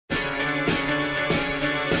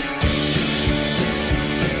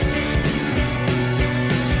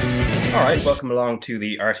All right, welcome along to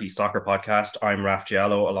the RT Soccer Podcast. I'm Raf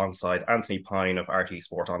Giallo alongside Anthony Pine of RT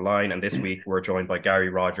Sport Online. And this week we're joined by Gary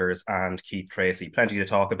Rogers and Keith Tracy. Plenty to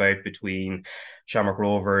talk about between Shamrock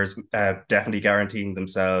Rovers definitely guaranteeing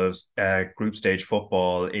themselves group stage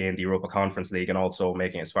football in the Europa Conference League and also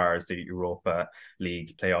making as far as the Europa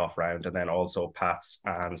League playoff round. And then also Pats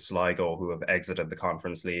and Sligo, who have exited the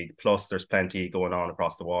Conference League. Plus, there's plenty going on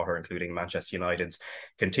across the water, including Manchester United's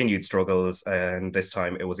continued struggles. And this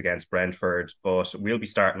time it was against Brentford. But we'll be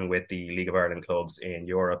starting with the League of Ireland clubs in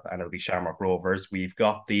Europe, and it'll be Shamrock Rovers. We've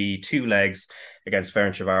got the two legs against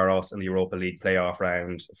Ferencvaros in the Europa League playoff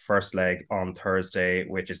round. First leg on Thursday,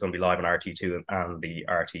 which is going to be live on RT2 and the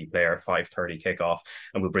RT Player 5:30 kickoff,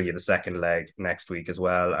 and we'll bring you the second leg next week as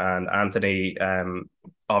well. And Anthony,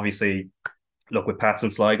 obviously, look, with Pats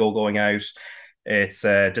and Sligo going out, it's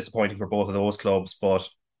disappointing for both of those clubs, but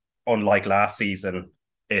unlike last season,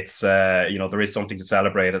 it's there is something to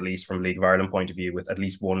celebrate, at least from League of Ireland point of view, with at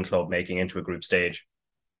least one club making into a group stage.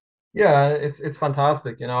 Yeah, it's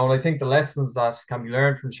fantastic, and I think the lessons that can be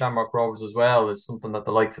learned from Shamrock Rovers as well is something that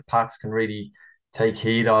the likes of Pats can really take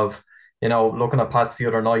heed of. Looking at Pats the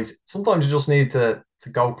other night, sometimes you just need to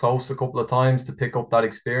go close a couple of times to pick up that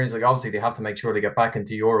experience. Like obviously they have to make sure they get back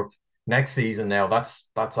into Europe next season now. That's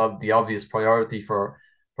the obvious priority for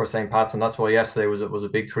St. Pat's, and that's why yesterday was a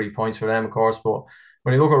big 3 points for them, of course. But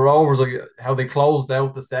when you look at Rovers, like how they closed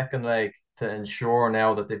out the second leg to ensure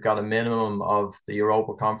now that they've got a minimum of the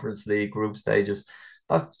Europa Conference League group stages.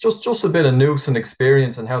 That's just a bit of nous and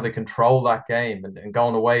experience and how they control that game and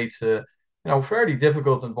going away to fairly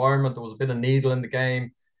difficult environment. There was a bit of needle in the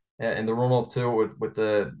game in the run up to it with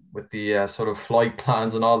the sort of flight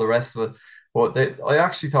plans and all the rest of it. But I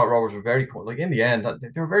actually thought Rovers were like in the end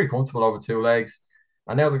they were very comfortable over two legs,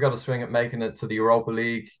 and now they've got to swing at making it to the Europa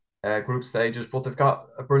League group stages, but they've got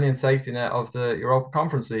a brilliant safety net of the Europa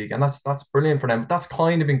Conference League, and that's brilliant for them. That's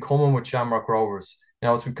kind of been coming with Shamrock Rovers.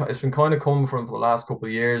 It's been kind of coming from for the last couple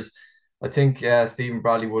of years. I think Stephen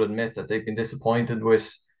Bradley would admit that they've been disappointed with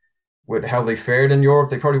how they fared in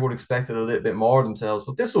Europe. They probably would have expected a little bit more themselves,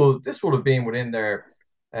 but this would have been within their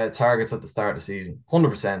targets at the start of the season,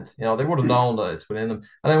 100%. They would have known that it's within them.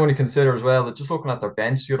 And then when you consider as well that just looking at their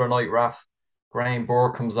bench the other night, Raf, Graham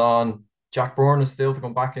Burke comes on, Jack Byrne is still to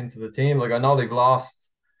come back into the team. Like I know they've lost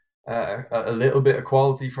a little bit of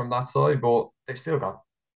quality from that side, but they've still got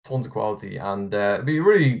tons of quality, and it'd be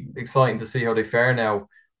really exciting to see how they fare now,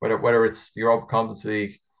 whether it's the Europa Conference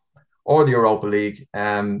League or the Europa League.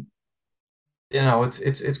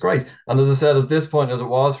 It's great. And as I said, at this point, as it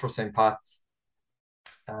was for St. Pat's,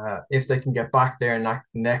 if they can get back there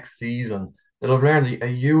next season, they'll have learned a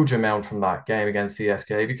huge amount from that game against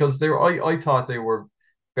CSK because I thought they were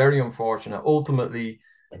very unfortunate. Ultimately,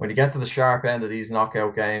 when you get to the sharp end of these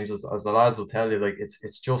knockout games, as the lads will tell you, like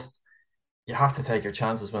it's just you have to take your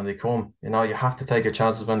chances when they come. You have to take your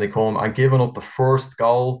chances when they come. And giving up the first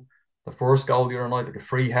goal the other night, like a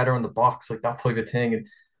free header in the box, like that type of thing, and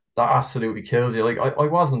that absolutely kills you. Like I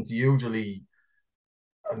wasn't usually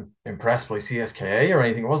impressed by CSKA or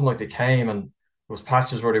anything. It wasn't like they came and it was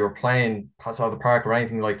patches where they were playing pass out of the park or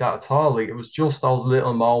anything like that at all. Like it was just those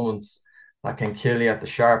little moments that can kill you at the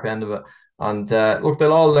sharp end of it. And look,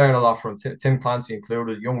 they'll all learn a lot from Tim Clancy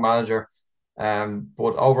included, young manager.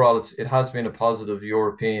 But overall, it has been a positive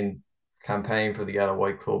European campaign for the Yellow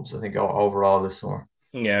White clubs. I think overall this summer.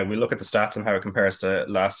 Yeah, we look at the stats and how it compares to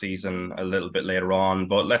last season a little bit later on.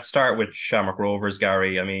 But let's start with Shamrock Rovers,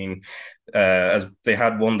 Gary. I mean, as they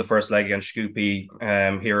had won the first leg against Scoopy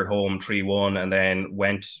here at home 3-1, and then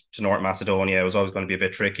went to North Macedonia. It was always going to be a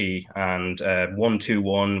bit tricky, and won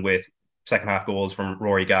 2-1 with second half goals from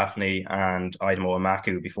Rory Gaffney and Idemo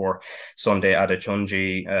Amaku before Sunday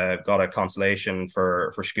Adechunji got a consolation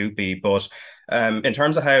for Scoopy. But in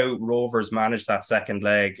terms of how Rovers managed that second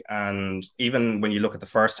leg, and even when you look at the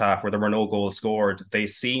first half where there were no goals scored, they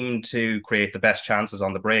seemed to create the best chances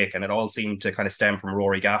on the break, and it all seemed to kind of stem from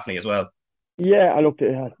Rory Gaffney as well. Yeah, I looked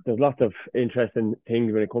at there's lots of interesting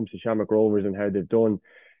things when it comes to Shamrock Rovers and how they've done.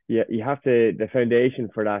 Yeah, you have to the foundation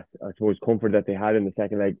for that, I suppose, comfort that they had in the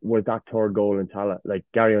second leg was that third goal in Tala. Like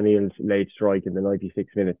Gary O'Neill's late strike in the 96th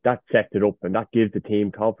minute, that set it up and that gives the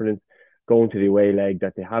team confidence going to the away leg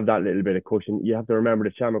that they have that little bit of cushion. You have to remember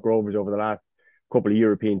that Shamrock Rovers over the last couple of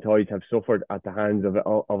European ties have suffered at the hands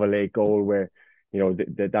of a late goal where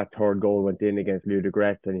that third goal went in against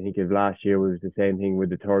Ludogorets, and I think of last year was the same thing with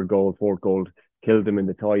the third goal, fourth goal killed them in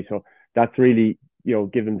the tie. So that's really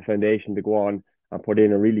given the foundation to go on and put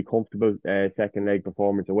in a really comfortable second leg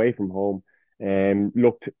performance away from home.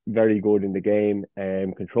 Looked very good in the game,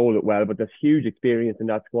 controlled it well, but there's huge experience in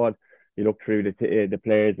that squad. you look through the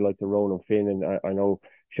players like the Ronan Finn, and I know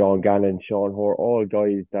Sean Gannon, Sean Hoare, all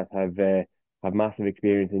guys that have massive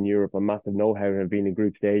experience in Europe and massive know-how and have been in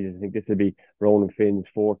group stages. I think this will be Ronan Finn's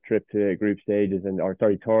fourth trip to group stages,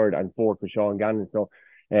 third and fourth for Sean Gannon. So,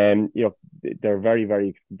 they're a very, very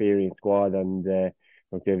experienced squad, and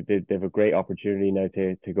they've a great opportunity now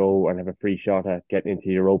to go and have a free shot at getting into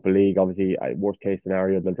the Europa League. Obviously, worst case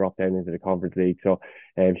scenario, they'll drop down into the Conference League. So,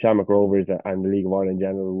 Shamrock Rovers and the League of Ireland in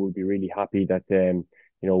general will be really happy that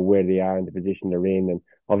where they are in the position they're in. And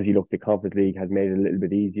obviously, look, the Conference League has made it a little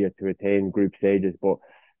bit easier to attain group stages, but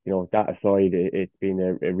that aside, it's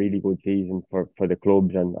been a really good season for the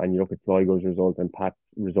clubs. And you look at Sligo's results and Pat's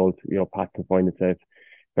results. Pat can find itself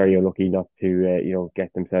very unlucky not to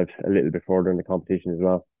get themselves a little bit further in the competition as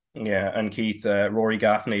well. Yeah, and Keith, Rory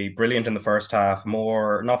Gaffney, brilliant in the first half,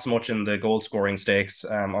 not so much in the goal scoring stakes.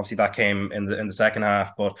 Obviously that came in the second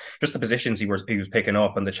half, but just the positions he was picking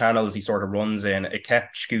up and the channels he sort of runs in, it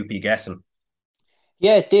kept Scoopy guessing.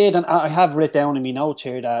 Yeah, it did, and I have written down in my notes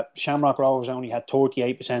here that Shamrock Rovers only had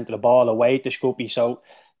 38% of the ball away to Scoopy, so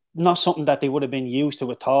not something that they would have been used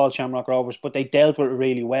to at all, Shamrock Rovers, but they dealt with it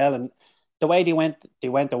really well. And the way they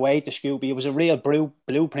went away to Scoopy, it was a real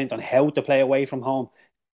blueprint on how to play away from home.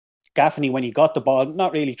 Gaffney, when he got the ball,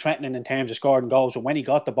 not really threatening in terms of scoring goals, but when he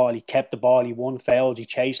got the ball, he kept the ball, he won fouls, he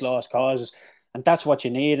chased lost causes, and that's what you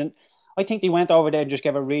need. And I think they went over there and just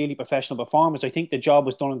gave a really professional performance. I think the job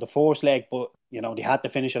was done in the first leg, but they had to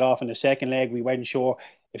finish it off in the second leg. We weren't sure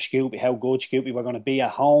how good Scoopy were going to be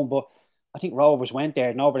at home, but I think Rovers went there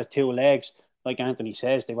and over the two legs, like Anthony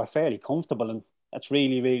says, they were fairly comfortable, and that's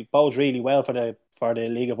really, really bodes really well for the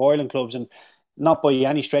League of Ireland clubs. And not by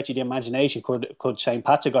any stretch of the imagination could St.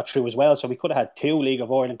 Pat's have got through as well. So we could have had two League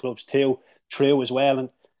of Ireland clubs through as well. And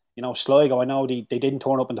Sligo, I know they didn't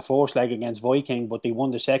turn up in the first leg against Viking, but they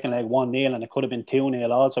won the second leg 1-0, and it could have been 2-0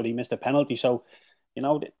 also. They missed a penalty. So,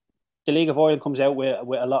 the League of Ireland comes out with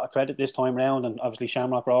a lot of credit this time round, and obviously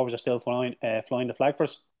Shamrock Rovers are still flying the flag for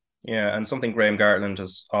us. Yeah, and something Graham Gartland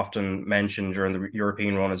has often mentioned during the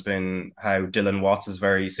European run has been how Dylan Watts is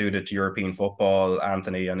very suited to European football,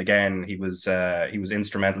 Anthony. And again, he was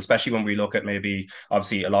instrumental, especially when we look at maybe,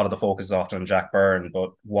 obviously, a lot of the focus is often on Jack Byrne,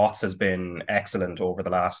 but Watts has been excellent over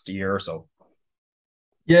the last year or so.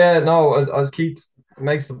 Yeah, no, as Keith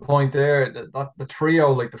makes the point there, that the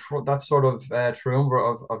trio, like that sort of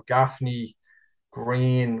triumvirate of Gaffney,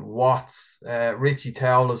 Green, Watts, Richie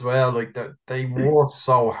Towell as well. Like they worked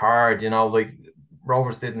so hard, like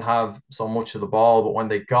Rovers didn't have so much of the ball, but when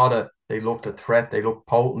they got it, they looked a threat, they looked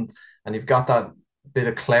potent, and you've got that bit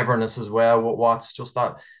of cleverness as well with Watts, just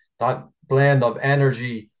that blend of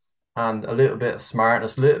energy and a little bit of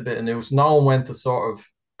smartness, a little bit of news, knowing when to sort of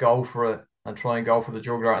go for it and try and go for the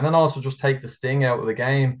jugular, and then also just take the sting out of the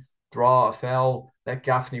game, draw a foul, let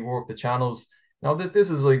Gaffney work the channels.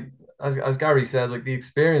 This is like, as Gary says, like the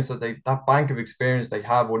experience that bank of experience they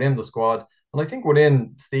have within the squad, and I think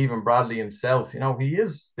within Stephen Bradley himself, he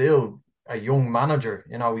is still a young manager.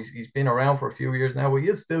 He's been around for a few years now, but he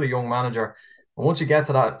is still a young manager. And once you get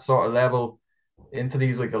to that sort of level, into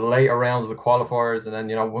these like the later rounds of the qualifiers, and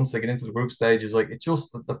then once they get into the group stages, like it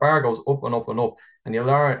just the bar goes up and up and up, and you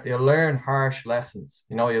learn harsh lessons.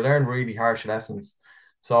 You learn really harsh lessons.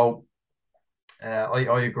 So.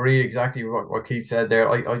 I agree exactly what Keith said there.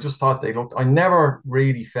 I just thought I never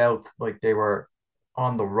really felt like they were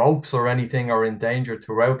on the ropes or anything or in danger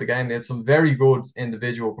throughout the game. They had some very good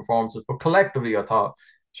individual performances, but collectively I thought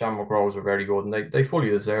Shamrock Rovers were very good, and they fully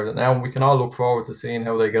deserved it now. And we can all look forward to seeing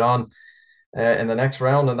how they get on in the next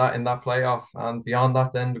round and in that playoff, and beyond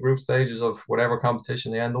that then the group stages of whatever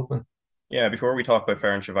competition they end up in. Yeah, before we talk about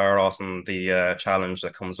Ferencvaros and the challenge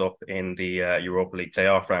that comes up in the Europa League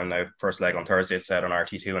playoff round now, first leg on Thursday, it's said on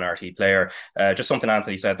RT2 and RT Player. Just something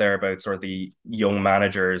Anthony said there about sort of the young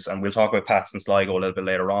managers, and we'll talk about Pats and Sligo a little bit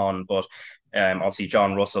later on, but obviously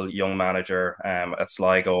John Russell, young manager at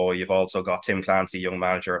Sligo. You've also got Tim Clancy, young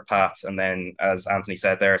manager at Pats, and then as Anthony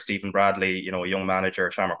said there, Stephen Bradley, young manager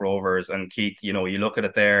at Shamrock Rovers. And Keith, you look at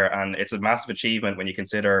it there, and it's a massive achievement when you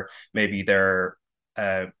consider maybe they're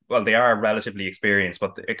they are relatively experienced,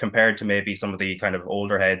 but compared to maybe some of the kind of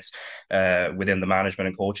older heads within the management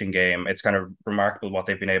and coaching game, it's kind of remarkable what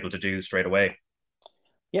they've been able to do straight away.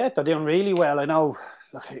 Yeah, they're doing really well. I know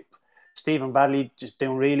Stephen Bradley just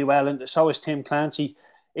doing really well, and so is Tim Clancy.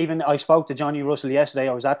 Even I spoke to Johnny Russell yesterday.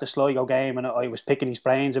 I was at the Sligo game and I was picking his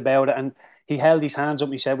brains about it, and he held his hands up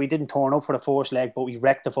and he said, we didn't turn up for the first leg, but we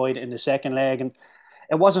rectified it in the second leg. And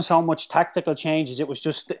it wasn't so much tactical changes, it was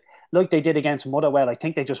just like they did against Motherwell. I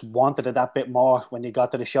think they just wanted it that bit more when they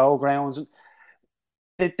got to the showgrounds.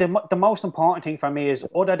 the most important thing for me is,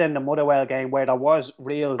 other than the Motherwell game where there was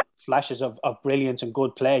real flashes of brilliance and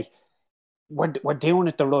good play, we're doing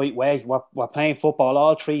it the right way. We're playing football.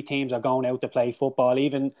 All three teams are going out to play football.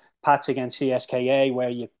 Even Pats against CSKA, where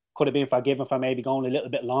you could have been forgiven for maybe going a little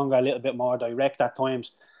bit longer, a little bit more direct at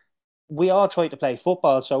times. We all try to play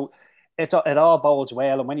football, so it all bodes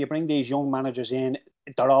well. And when you bring these young managers in,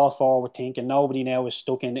 they're all forward thinking. Nobody now is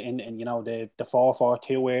stuck in the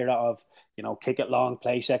 4-4-2 era of kick it long,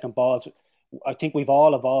 play second balls. I think we've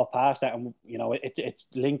all evolved past that, and it's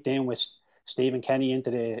linked in with Stephen Kenny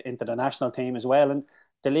into the national team as well, and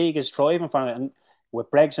the league is thriving from it. And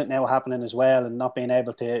with Brexit now happening as well, and not being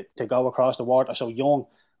able to go across the water so young,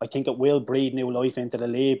 I think it will breathe new life into the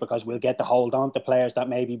league, because we'll get to hold on to players that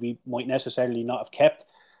maybe we might necessarily not have kept.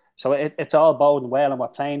 So it's all boding well, and we're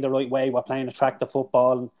playing the right way. We're playing attractive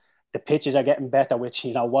football, and the pitches are getting better, which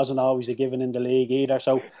wasn't always a given in the league either.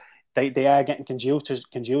 So they are getting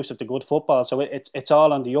conducive to good football. So it's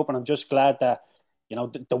all on the up, and I'm just glad that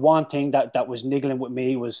the one thing that was niggling with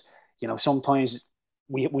me was, sometimes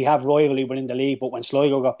we have rivalry within the league, but when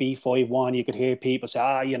Sligo got beat 5-1, you could hear people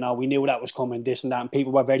say, we knew that was coming, this and that, and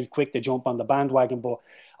people were very quick to jump on the bandwagon. But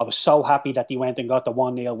I was so happy that they went and got the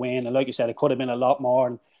 1-0 win, and like you said, it could have been a lot more,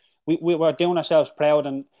 and we were doing ourselves proud.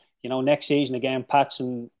 And next season again, Pats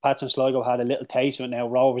and Sligo had a little taste of it. Now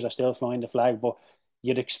Rovers are still flying the flag, but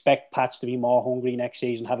you'd expect Pats to be more hungry next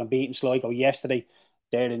season, having beaten Sligo yesterday.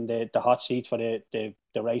 They're in the hot seats for the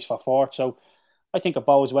race for fourth. So I think it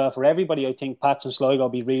bodes well for everybody. I think Pats and Sligo will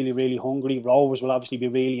be really, really hungry. Rovers will obviously be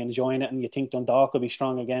really enjoying it, and you think Dundalk will be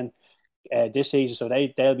strong again this season, so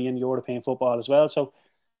they'll be in European football as well. So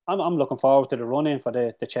I'm looking forward to the run in for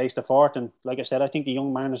the chase to fourth. And like I said, I think the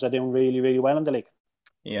young managers are doing really, really well in the league.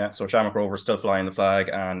 Yeah, so Shamrock Rovers still flying the flag,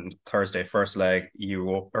 and Thursday first leg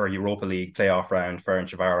Europa League playoff round,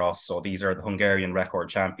 Ferencvaros. So these are the Hungarian record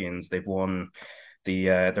champions. They've won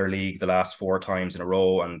their league the last 4 times in a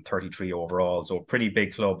row, and 33 overall. So pretty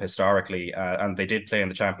big club historically, and they did play in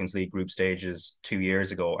the Champions League group stages 2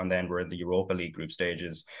 years ago, and then were in the Europa League group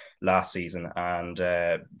stages last season. And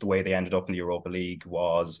the way they ended up in the Europa League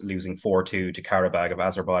was losing 4-2 to Karabag of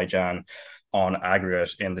Azerbaijan on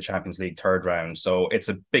aggregate in the Champions League third round. So it's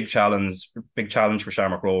a big challenge for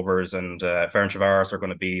Shamrock Rovers, and Ferencvaros are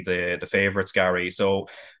going to be the favourites, Gary. So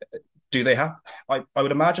do they have, I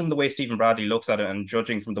would imagine the way Stephen Bradley looks at it, and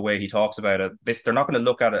judging from the way he talks about it, they're not going to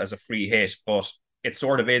look at it as a free hit, but it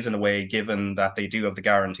sort of is in a way, given that they do have the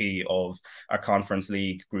guarantee of a Conference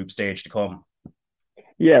League group stage to come.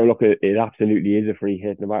 Yeah, look, it absolutely is a free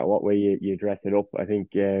hit, no matter what way you dress it up. I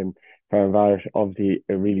think Ferencvaros, obviously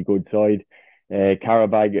a really good side.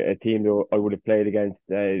 Karabag, a team that I would have played against,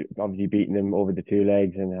 obviously beating them over the 2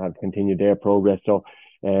 legs and have continued their progress. So,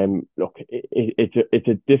 look, it's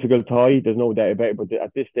a difficult tie. There's no doubt about it. But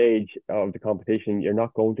at this stage of the competition, you're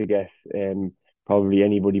not going to get probably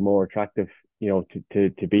anybody more attractive,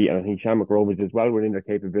 to beat. And I think Shamrock Rovers as well, within their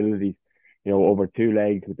capabilities, over 2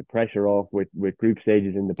 legs, with the pressure off, with group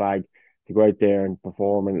stages in the bag, to go out there and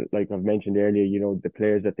perform. And like I've mentioned earlier, the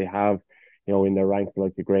players that they have, in their ranks,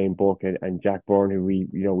 like the Graham Buck and Jack Byrne, who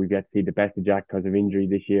we get to see the best of Jack because of injury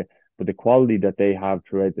this year, but the quality that they have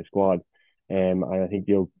throughout the squad. And I think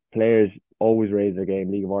players always raise their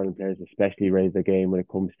game. League of Ireland players especially raise their game when it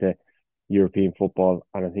comes to European football,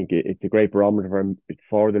 and I think it's a great barometer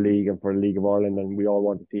for the league and for the League of Ireland. And we all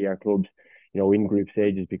want to see our clubs, in group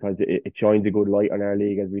stages, because it shines a good light on our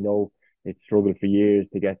league. As we know, it's struggled for years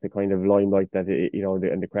to get the kind of limelight that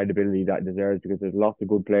and the credibility that it deserves, because there's lots of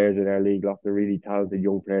good players in our league, lots of really talented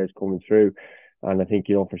young players coming through. And I think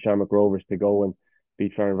for Shamrock Rovers to go and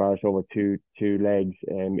beat Ferencvaros over two legs,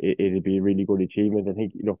 it'd be a really good achievement. I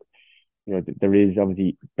think there is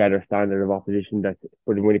obviously better standard of opposition, but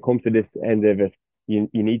when it comes to this end of it, you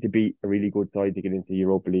need to beat a really good side to get into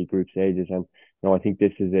Europa League group stages. And I think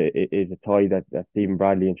this is a tie that Stephen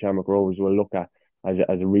Bradley and Shamrock Rovers will look at as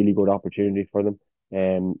a really good opportunity for them.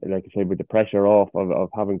 Like I said, with the pressure off of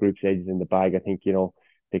having group stages in the bag, I think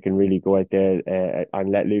they can really go out there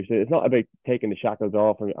and let loose. It's not about taking the shackles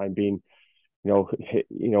off and being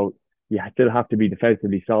you still have to be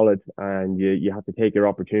defensively solid, and you have to take your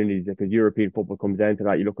opportunities, because European football comes down to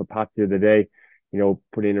that. You look at Pats the other day,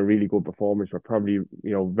 put in a really good performance. We're probably,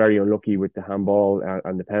 very unlucky with the handball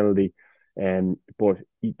and the penalty. But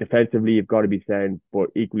defensively, you've got to be sound, but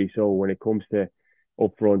equally so when it comes to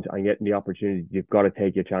up front and getting the opportunities, you've got to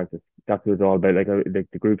take your chances. That's what it's all about. Like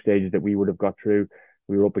the group stages that we would have got through,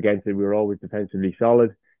 we were up against it. We were always defensively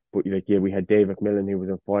solid. But we had Dave McMillan, who was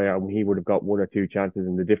on fire, and he would have got 1 or 2 chances,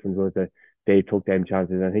 and the difference was that Dave took them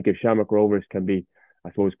chances. And I think if Shamrock Rovers can be I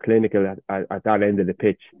suppose, clinical at that end of the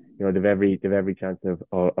pitch, they've every chance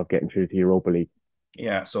of getting through to Europa League.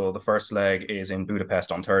 Yeah, so the first leg is in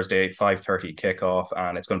Budapest on Thursday, 5:30 kickoff,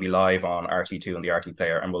 and it's going to be live on RT2 and the RT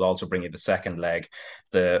Player. And we'll also bring you the second leg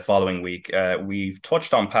the following week. We've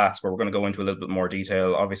touched on Pats, but we're going to go into a little bit more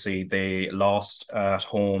detail. Obviously, they lost at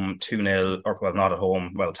home 2-0, or well, not at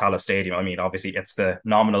home, well, Tallaght Stadium. I mean, obviously, it's the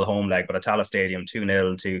nominal home leg, but at Tallaght Stadium,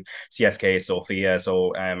 2-0 to CSK Sofia.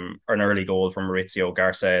 So an early goal from Maurizio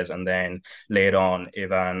Garces, and then laid on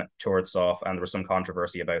Ivan Turtsov, and there was some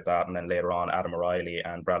controversy about that. And then later on, Adam O'Reilly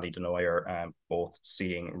and Bradley Denoyer both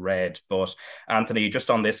seeing red. But Anthony,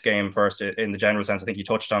 just on this game first, in the general sense, I think you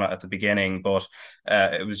touched on it at the beginning, but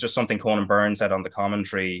it was just something Conan Byrne said on the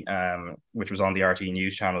commentary, which was on the RT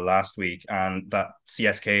News channel last week, and that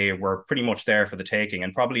CSK were pretty much there for the taking,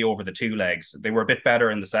 and probably over the two legs. They were a bit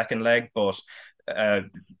better in the second leg, but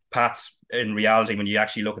Pats, in reality, when you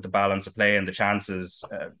actually look at the balance of play and the chances,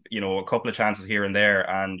 a couple of chances here and there,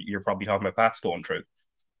 and you're probably talking about Pats going through.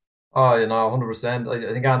 Oh, 100%.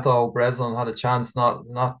 I think Anto Breslin had a chance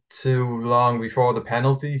not too long before the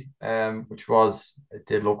penalty, which it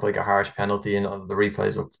did look like a harsh penalty, and the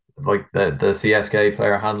replays looked like the CSK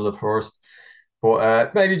player handled it first.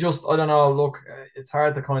 But maybe just, I don't know, look, it's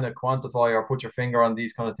hard to kind of quantify or put your finger on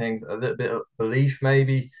these kind of things. A little bit of belief,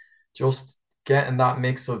 maybe, just getting that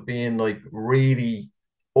mix of being like really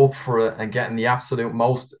up for it and getting the absolute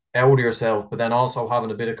most out of yourself, but then also having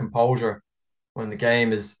a bit of composure when the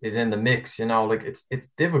game is in the mix, like it's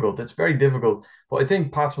difficult. It's very difficult. But I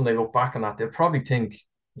think Pats, when they look back on that, they'll probably think,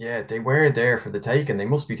 yeah, they were there for the taking. They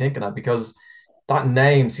must be thinking that, because that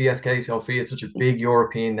name, CSK Sofia, it's such a big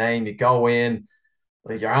European name. You go in,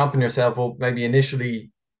 like, you're amping yourself up. Maybe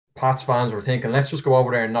initially Pats fans were thinking, let's just go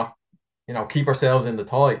over there and not, keep ourselves in the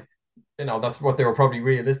tie. That's what they were probably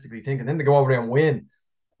realistically thinking. Then to go over there and win.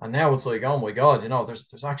 And now it's like, oh my God,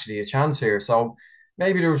 there's actually a chance here. So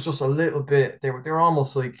maybe there was just a little bit. They were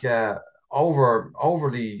almost like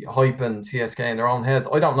overly hyping CSK in their own heads.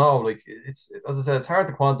 I don't know. Like, it's, as I said, it's hard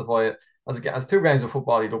to quantify it. As two games of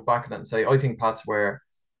football, you look back at it and say, I think Pats were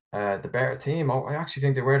the better team. I actually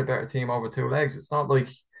think they were the better team over two legs. It's not like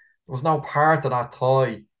there was no part of that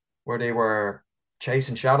tie where they were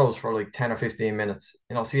chasing shadows for like 10 or 15 minutes.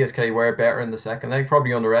 CSK were better in the second leg,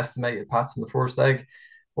 probably underestimated Pats in the first leg.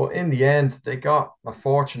 But in the end, they got a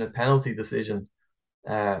fortunate penalty decision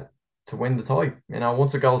to win the tie.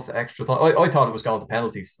 Once it goes to extra time, I thought it was going to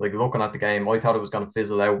penalties. Like, looking at the game, I thought it was going to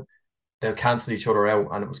fizzle out. They'll cancel each other out,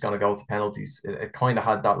 and it was going to go to penalties. It kind of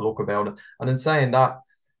had that look about it. And in saying that,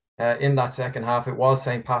 in that second half, it was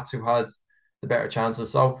St. Pat's who had the better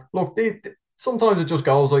chances. So look, sometimes it just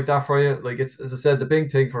goes like that for you. Like, it's, as I said, the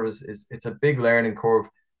big thing for us is it's a big learning curve.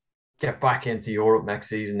 Get back into Europe next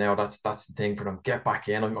season now. That's the thing for them. Get back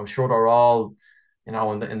in. I'm sure they're all,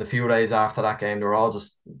 in the few days after that game, they're all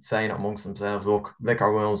just saying it amongst themselves, look, lick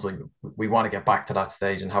our wounds, like, we want to get back to that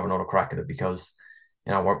stage and have another crack at it, because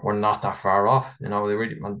we're not that far off. They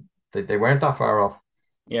weren't that far off.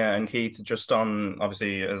 Yeah, and Keith, just on,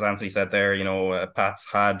 obviously, as Anthony said there, Pats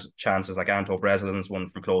had chances, like Anto Breslin's one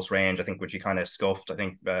from close range, I think, which he kind of scuffed, I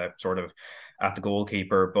think, sort of at the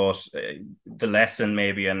goalkeeper. But the lesson,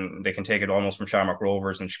 maybe, and they can take it almost from Shamrock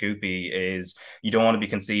Rovers and Scoopy, is you don't want to be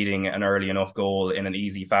conceding an early enough goal in an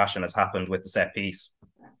easy fashion, as happened with the set piece.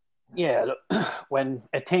 Yeah, look, when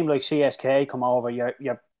a team like CSK come over,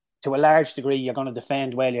 you're to a large degree, you're going to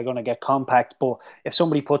defend well, you're going to get compact. But if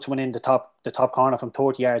somebody puts one in the top corner from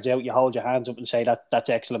 30 yards out, you hold your hands up and say that's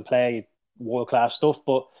excellent play, world class stuff.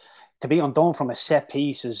 But to be undone from a set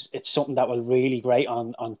piece it's something that will really grate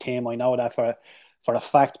on Tim. I know that for a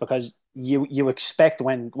fact, because you expect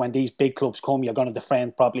when these big clubs come, you're going to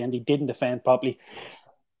defend properly, and they didn't defend properly.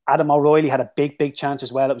 Adam O'Reilly had a big chance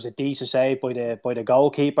as well. It was a decent save by the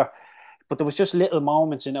goalkeeper, but there was just little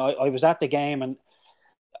moments. And I was at the game, and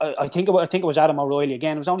I think it was Adam O'Reilly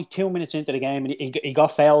again. It was only 2 minutes into the game, and he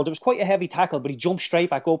got fouled. It was quite a heavy tackle, but he jumped straight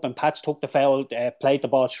back up, and Pats took the foul, played the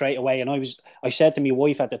ball straight away. And I said to my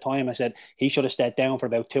wife at the time, I said he should have stayed down for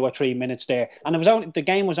about 2 or 3 minutes there. And the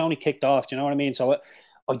game was only kicked off. Do you know what I mean? So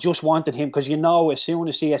I just wanted him, because as soon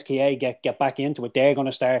as CSKA get back into it, they're going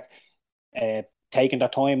to start taking their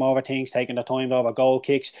time over things, taking their time over goal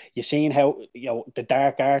kicks. You've seen how, the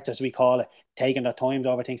dark arts, as we call it, taking their time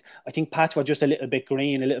over things. I think Pats were just a little bit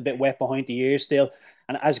green, a little bit wet behind the ears still.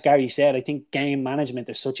 And as Gary said, I think game management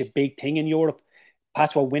is such a big thing in Europe.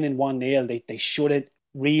 Pats were winning 1-0. They should have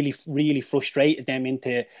really, really frustrated them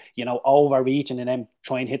into, overreaching and then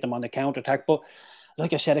try and hit them on the counter-attack. But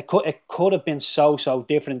like I said, it could have been so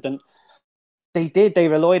different. And They did. They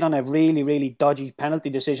relied on a really, really dodgy penalty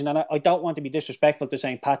decision. And I don't want to be disrespectful to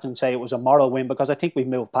St. Pat's and say it was a moral win, because I think we've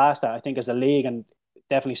moved past that. I think as a league, and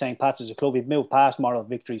definitely St. Pat's as a club, we've moved past moral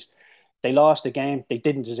victories. They lost the game. They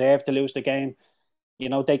didn't deserve to lose the game. You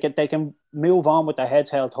know, they can move on with their heads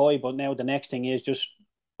held high, but now the next thing is just,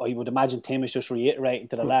 I would imagine Tim is just reiterating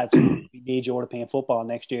to the lads, we need European football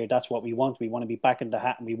next year. That's what we want. We want to be back in the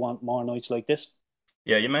hat, and we want more nights like this.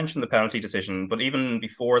 Yeah, you mentioned the penalty decision, but even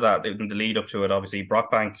before that, in the lead up to it, obviously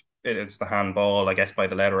Brockbank, it's the handball, I guess by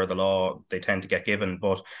the letter of the law, they tend to get given.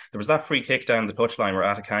 But there was that free kick down the touchline where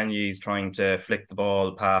Atakanyi is trying to flick the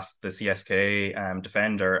ball past the CSK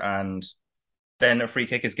defender, and then a free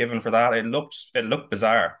kick is given for that. It looked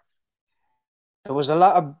bizarre. There was a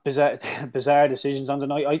lot of bizarre decisions on the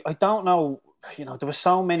night. I don't know, you know, there were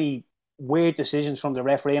so many weird decisions from the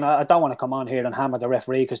referee, and I don't want to come on here and hammer the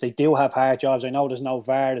referee because they do have hard jobs. I know there's no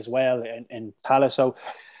VAR as well in Palace, so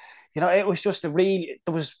you know, it was just a really,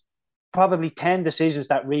 there was probably 10 decisions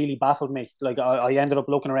that really baffled me. Like I ended up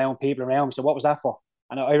looking around, people around me, so what was that for?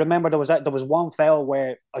 And I remember there was one foul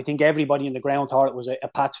where I think everybody in the ground thought it was a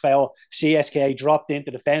Pats foul. CSK dropped in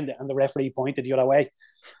to defend it, and the referee pointed the other way.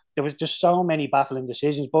 There was just so many baffling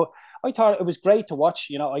decisions, but I thought it was great to watch.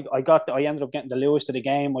 You know, I ended up getting the Lewis to the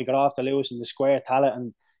game. I got off the Lewis in the square, Tallaght,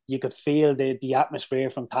 and you could feel the atmosphere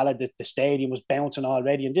from Tallaght. The stadium was bouncing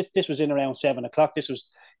already, and this was in around 7 o'clock. This was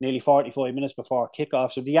nearly 45 minutes before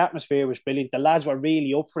kickoff, so the atmosphere was brilliant. The lads were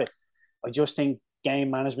really up for it. I just think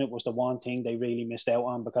game management was the one thing they really missed out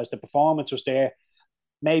on, because the performance was there,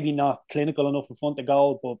 maybe not clinical enough in front of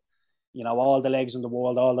goal, but you know, all the legs in the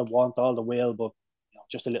world, all the want, all the will, but you know,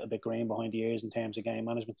 just a little bit green behind the ears in terms of game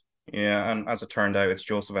management. Yeah, and as it turned out, it's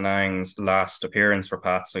Joseph Anang's last appearance for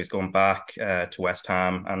Pat, so he's going back to West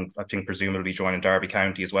Ham, and I think presumably joining Derby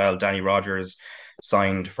County as well. Danny Rogers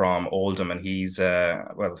signed from Oldham, and he's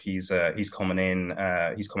coming in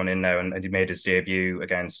now, and he made his debut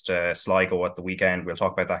against Sligo at the weekend. We'll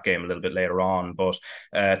talk about that game a little bit later on, but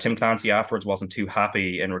Tim Clancy afterwards wasn't too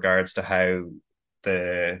happy in regards to how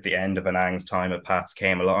the end of Anang's time at Pats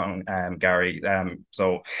came along, Gary.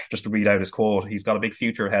 So just to read out his quote, he's got a big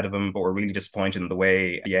future ahead of him, but we're really disappointed in the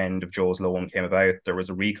way the end of Joe's loan came about. There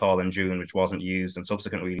was a recall in June which wasn't used, and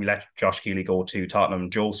subsequently we let Josh Keeley go to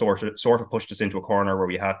Tottenham. Joe sort of pushed us into a corner where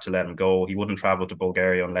we had to let him go. He wouldn't travel to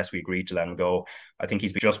Bulgaria unless we agreed to let him go. I think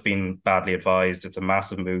he's just been badly advised. It's a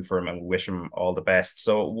massive move for him, and we wish him all the best.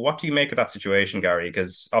 So what do you make of that situation, Gary?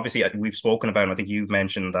 Because obviously we've spoken about him. I think you've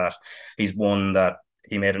mentioned that he's one that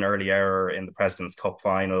he made an early error in the President's Cup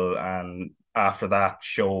final, and after that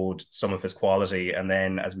showed some of his quality. And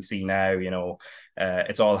then, as we see now,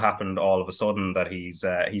 it's all happened all of a sudden that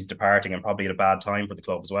he's departing, and probably at a bad time for the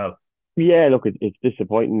club as well. Yeah, look, it's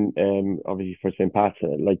disappointing, obviously for St. Pat's,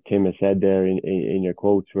 like Tim has said there in your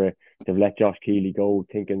quotes, where they've let Josh Keeley go,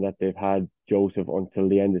 thinking that they've had Joseph until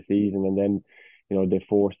the end of the season, and then they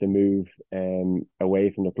forced a move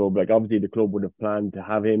away from the club. Like obviously the club would have planned to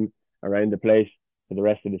have him around the place for the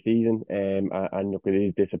rest of the season, and look, it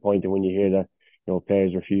is disappointing when you hear that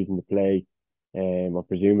players refusing to play, or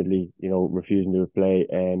presumably refusing to play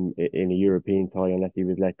in a European tie unless he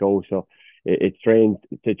was let go. So it's a strange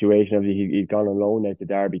situation. Obviously, he's gone on loan now to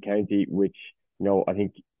Derby County, which I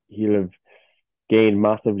think he'll have gained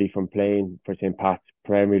massively from playing for St. Pat's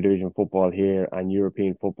Premier Division football here and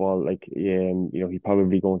European football. Like, he's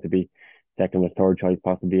probably going to be second or third choice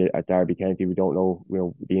possibly at Derby County. We don't know,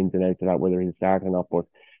 the ins and outs of that, whether he'll start or not. But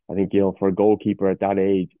I think, for a goalkeeper at that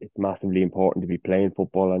age, it's massively important to be playing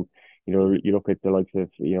football. And you look at the likes of,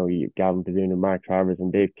 Gavin Bazunu and Mark Travers,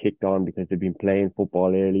 and they've kicked on because they've been playing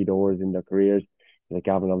football early doors in their careers. Like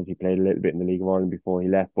Gavin obviously played a little bit in the League of Ireland before he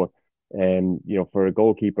left, but for a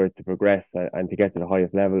goalkeeper to progress and to get to the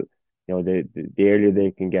highest level, the earlier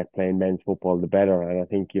they can get playing men's football, the better. And I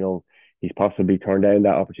think, he's possibly turned down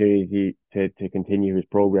that opportunity to continue his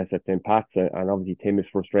progress at St. Pat's, and obviously Tim is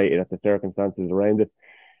frustrated at the circumstances around it,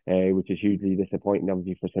 which is hugely disappointing,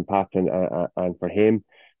 obviously, for St. Pat's and for him.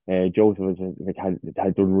 Joseph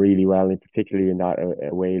had done really well, and particularly in that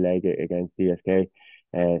away leg against CSK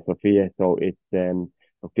Sofia. So it's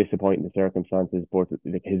disappointing the circumstances, but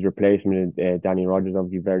his replacement, Danny Rogers,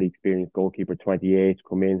 obviously very experienced goalkeeper, 28,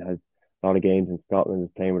 come in, has a lot of games in Scotland, is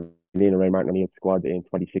playing with Lena Ray Martin O'Neill's squad in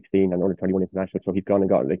 2016 and under 21 international. So he's gone and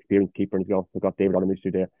got an experienced keeper, and he's also got David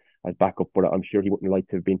Olomusu there as backup. But I'm sure he wouldn't like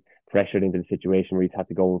to have been pressured into the situation where he's had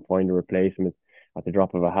to go and find a replacement at the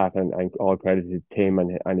drop of a hat. And all credit to Tim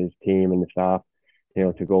and his team and the staff,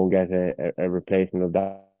 to go and get a replacement of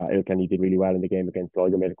that ilk. And he did really well in the game against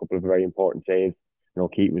Sligo, made a couple of very important saves.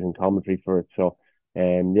 Keith was in commentary for it. So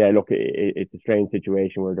look, it's a strange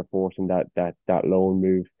situation where they're forcing that loan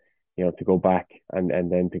move to go back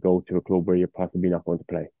and then to go to a club where you're possibly not going to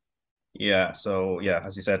play. Yeah, so yeah,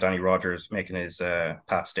 as you said, Danny Rogers making his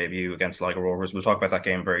Pats debut against Sligo Rovers. We'll talk about that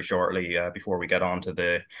game very shortly before we get on to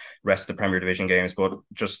the rest of the Premier Division games. But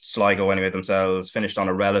just Sligo, anyway, themselves finished on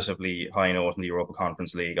a relatively high note in the Europa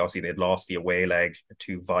Conference League. Obviously, they'd lost the away leg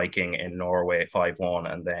to Viking in Norway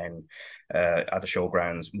 5-1, and then at the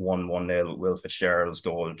showgrounds 1-0, Will Fitzgerald's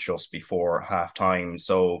goal just before half time.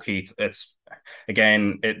 So, Keith, it's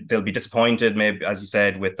again, they'll be disappointed, maybe as you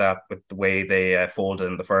said, with the way they folded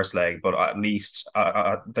in the first leg. But at least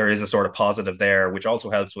there is a sort of positive there, which also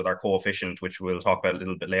helps with our coefficient, which we'll talk about a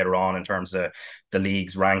little bit later on in terms of the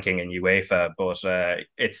league's ranking in UEFA. But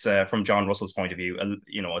it's from John Russell's point of view,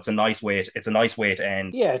 it's a nice way. It's a nice way to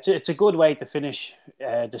end. Yeah, it's a good way to finish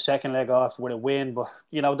the second leg off with a win. But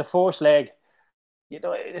the first leg,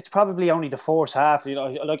 it's probably only the first half.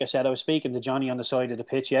 Like I said, I was speaking to Johnny on the side of the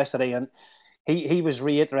pitch yesterday, and he was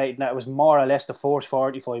reiterating that it was more or less the first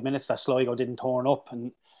 45 minutes that Sligo didn't turn up.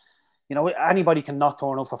 And, anybody can not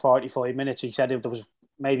turn up for 45 minutes. He said if there was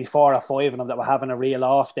maybe 4 or 5 of them that were having a real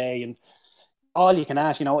off day. And all you can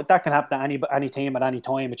ask, that can happen to any team at any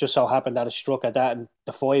time. It just so happened that it struck at that. And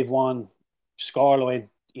the 5-1 scoreline,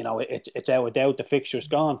 it's out of doubt. The fixture's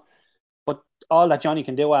gone. But all that Johnny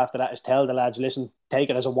can do after that is tell the lads, listen,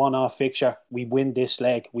 take it as a one-off fixture. We win this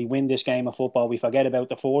leg. We win this game of football. We forget about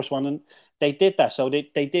the first one. And they did that. So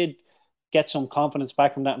they did get some confidence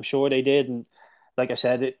back from that. I'm sure they did. And like I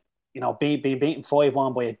said, being beaten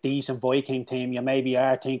 5-1 by a decent Viking team, you maybe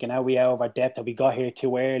are thinking, how we out of our depth, that we got here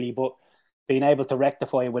too early. But being able to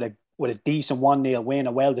rectify it with a decent 1-0 win,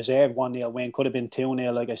 a well-deserved 1-0 win, could have been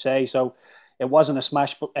 2-0, like I say. So it wasn't a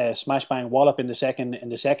smash bang wallop in the second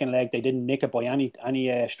leg. They didn't nick it by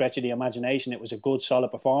any stretch of the imagination. It was a good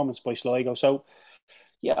solid performance by Sligo. So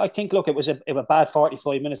yeah, I think look, it was a bad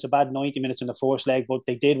 45 minutes, a bad 90 minutes in the first leg, but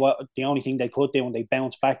they did the only thing they could do, and they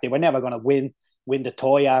bounced back. They were never going to win the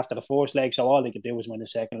tie after the first leg, so all they could do was win the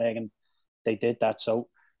second leg, and they did that. So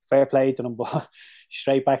fair play to them, but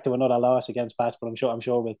straight back to another loss against Pats. But I'm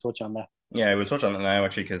sure we'll touch on that. Yeah, we'll touch on it now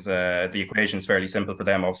actually, because the equation is fairly simple for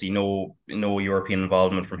them. Obviously, no European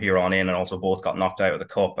involvement from here on in, and also both got knocked out of the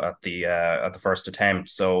cup at the first attempt.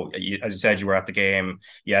 So, as you said, you were at the game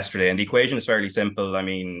yesterday, and the equation is fairly simple. I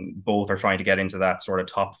mean, both are trying to get into that sort of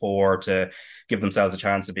top four to give themselves a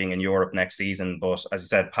chance of being in Europe next season. But as you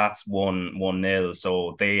said, Pats won 1-0,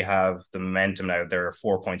 so they have the momentum now. They're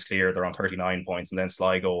 4 points clear. They're on 39 points, and then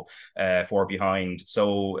Sligo 4 behind.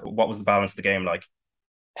 So, what was the balance of the game like?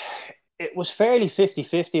 It was fairly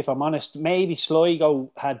 50-50, if I'm honest. Maybe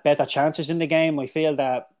Sligo had better chances in the game. I feel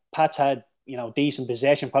that Pats had, decent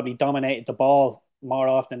possession, probably dominated the ball more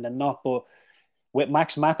often than not. But with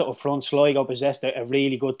Max Mata up front, Sligo possessed a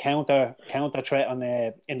really good counter threat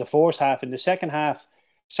in the first half. In the second half,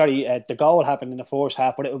 the goal happened in the first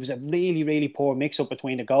half, but it was a really, really poor mix-up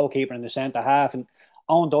between the goalkeeper and the centre-half. And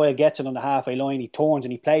Owen Doyle gets it on the halfway line. He turns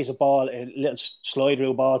and he plays a little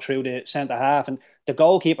slide-through ball through the centre-half. And the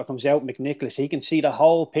goalkeeper comes out, McNicholas. He can see the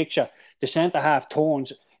whole picture. The centre-half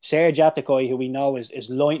turns. Serge Atakoy, who we know is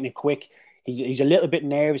lightning quick, he's a little bit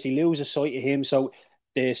nervous. He loses sight of him. So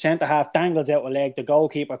the centre-half dangles out a leg. The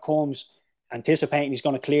goalkeeper comes anticipating he's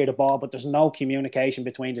going to clear the ball, but there's no communication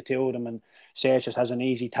between the two of them. And Serge just has an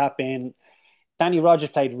easy tap in. Danny Rogers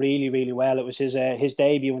played really, really well. It was his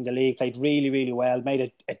debut in the league. Played really, really well.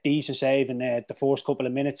 Made a decent save in the first couple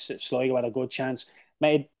of minutes. Sligo had a good chance.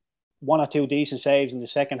 Made one or two decent saves in the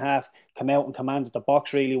second half. Come out and commanded the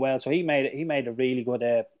box really well. So he made a really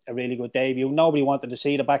good debut. Nobody wanted to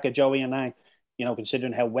see the back of Joey Anang,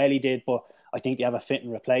 considering how well he did. But I think they have a fitting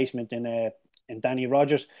replacement in Danny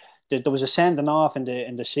Rogers. There was a sending off in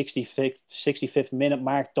the 65th minute.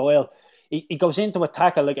 Mark Doyle. He goes into a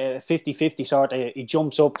tackle like a 50-50 sort of. He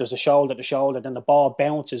jumps up, there's a shoulder to shoulder, then the ball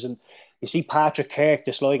bounces, and you see Patrick Kirk,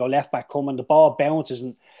 the Sligo left back, coming. The ball bounces,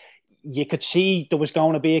 and you could see there was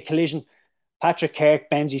going to be a collision. Patrick Kirk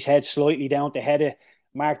bends his head slightly down to head it.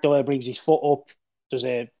 Mark Doyle brings his foot up.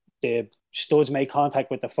 The studs make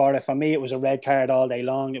contact with the forward. For me, it was a red card all day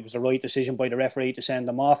long. It was the right decision by the referee to send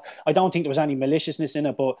them off. I don't think there was any maliciousness in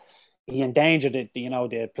it, but he endangered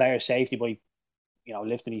the player's safety by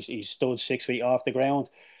lifting his studs 6 feet off the ground.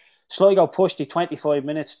 Sligo pushed the 25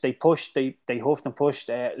 minutes. They pushed, they huffed and pushed.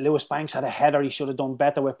 Lewis Banks had a header he should have done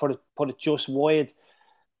better with, put it just wide.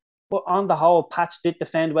 But on the whole, Pats did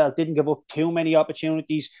defend well, didn't give up too many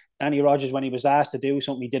opportunities. Danny Rogers, when he was asked to do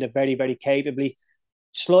something, he did it very, very capably.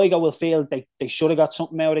 Sligo will feel they should have got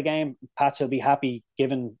something out of the game. Pats will be happy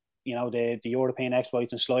given, the European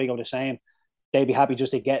exploits, and Sligo the same. They'd be happy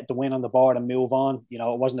just to get the win on the board and move on. It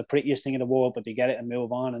wasn't the prettiest thing in the world, but they get it and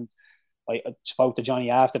move on. And I spoke to Johnny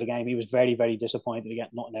after the game. He was very, very disappointed to get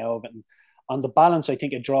nothing out of it. And on the balance, I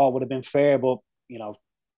think a draw would have been fair, but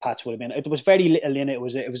Pats would have been. It was very little in it. It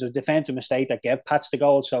was a defensive mistake that gave Pats the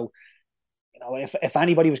goal. So if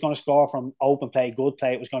anybody was going to score from open play, good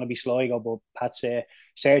play, it was going to be Sligo. But Pats,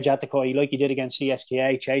 Serge Attakoi, like he did against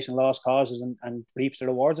CSKA, chasing lost causes and reaps the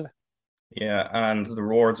rewards of it. Yeah, and the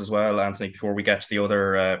rewards as well, Anthony, before we get to the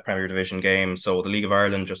other Premier Division games. So the League of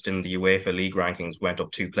Ireland, just in the UEFA League rankings, went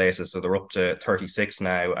up 2 places. So they're up to 36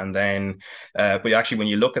 now. And then, but actually, when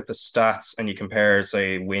you look at the stats and you compare,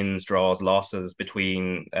 say, wins, draws, losses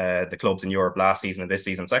between the clubs in Europe last season and this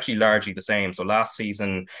season, it's actually largely the same. So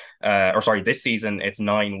this season, it's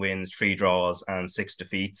 9 wins, 3 draws, and 6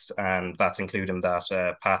 defeats. And that's including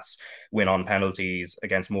that Pats win on penalties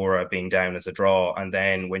against Mora being down as a draw. And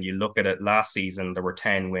then when you look at it, last season there were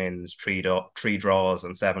 10 wins, 3 draws,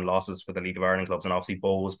 and 7 losses for the League of Ireland clubs, and obviously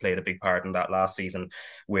Bohs played a big part in that last season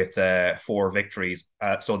with 4 victories.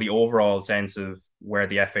 So the overall sense of where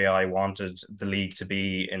the FAI wanted the league to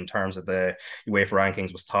be in terms of the UEFA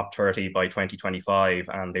rankings was top 30 by 2025,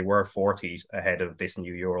 and they were 40 ahead of this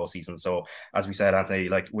new Euro season. So as we said, Anthony,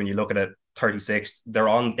 like when you look at it, 36,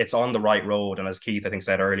 it's on the right road, and as Keith I think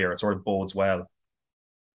said earlier, it sort of bodes well.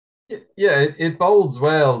 Yeah, it bodes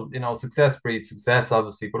well. Success breeds success,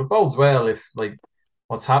 obviously, but it bodes well if like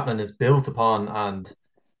what's happening is built upon, and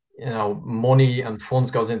money and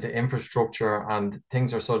funds goes into infrastructure, and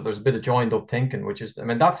things are there's a bit of joined up thinking, which is, I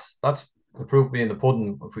mean, that's the proof being the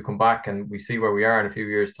pudding if we come back and we see where we are in a few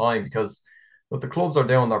years' time, because look, the clubs are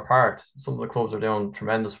doing their part. Some of the clubs are doing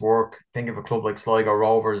tremendous work. Think of a club like Sligo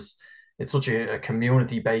Rovers. It's such a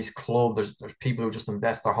community-based club. There's people who just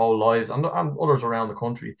invest their whole lives, and others around the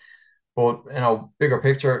country. But bigger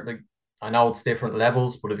picture, like I know it's different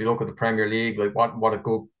levels, but if you look at the Premier League, like what a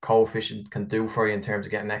good coefficient can do for you in terms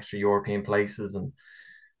of getting extra European places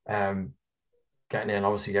and getting in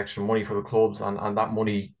obviously extra money for the clubs, and that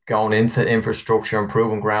money going into infrastructure,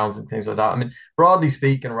 improving grounds and things like that. I mean, broadly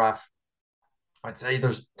speaking, Raf, I'd say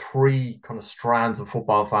there's 3 kind of strands of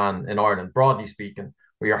football fan in Ireland, broadly speaking,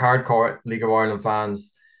 where you're hardcore League of Ireland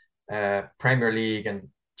fans, Premier League and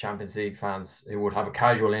Champions League fans who would have a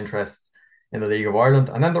casual interest in the League of Ireland,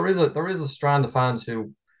 and then there is a strand of fans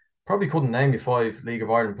who probably couldn't name you 5 League of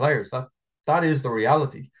Ireland players. That is the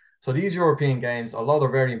reality. So these European games, although they're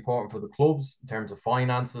very important for the clubs in terms of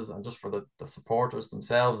finances and just for the supporters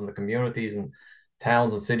themselves and the communities and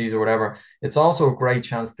towns and cities or whatever, it's also a great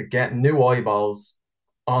chance to get new eyeballs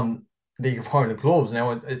on League of Ireland clubs.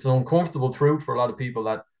 Now, it's an uncomfortable truth for a lot of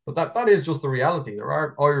people but that is just the reality. There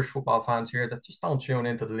are Irish football fans here that just don't tune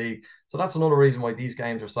into the league. So that's another reason why these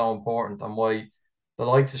games are so important, and why the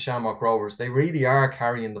likes of Shamrock Rovers, they really are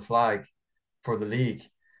carrying the flag for the league.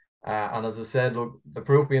 And as I said, look, the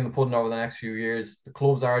proof being the pudding over the next few years, the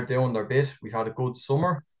clubs are doing their bit. We've had a good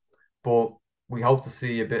summer, but we hope to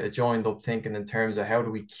see a bit of joined up thinking in terms of how do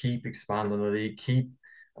we keep expanding the league, keep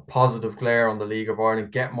a positive glare on the League of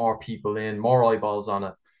Ireland, get more people in, more eyeballs on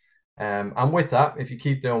it. And with that, if you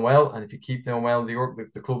keep doing well, and if you keep doing well in Europe,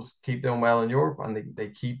 if the clubs keep doing well in Europe and they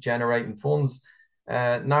keep generating funds,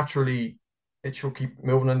 naturally it should keep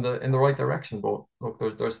moving in the right direction. But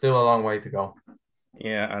look, there's still a long way to go.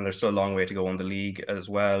 Yeah, and there's still a long way to go in the league as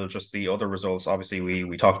well. Just the other results, obviously,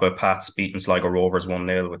 we talked about Pats beating Sligo Rovers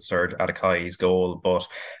 1-0 with Serge Attakai's goal. But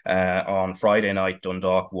on Friday night,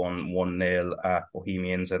 Dundalk won 1-0 at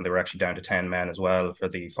Bohemians, and they were actually down to 10 men as well for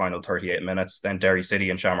the final 38 minutes. Then Derry City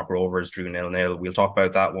and Shamrock Rovers drew 0-0. We'll talk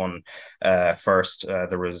about that one first.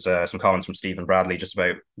 There was some comments from Stephen Bradley just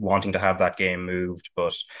about wanting to have that game moved,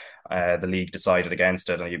 but the league decided against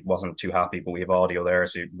it, and he wasn't too happy, but we have audio there,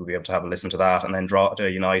 so we'll be able to have a listen to that. And then Drogheda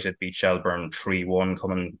United beat Shelbourne 3-1,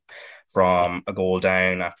 coming from a goal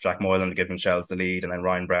down after Jack Moylan giving Shells the lead, and then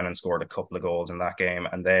Ryan Brennan scored a couple of goals in that game.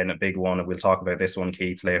 And then a big one, and we'll talk about this one,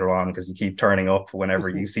 Keith, later on, because you keep turning up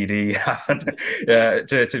whenever UCD happened.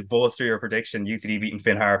 To bolster your prediction, UCD beating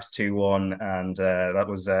Finn Harps 2-1, and that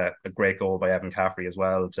was a great goal by Evan Caffrey as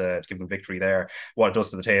well to give them victory there. What it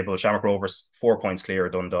does to the table, Shamrock Rovers 4 points clear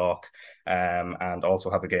of Dundalk, and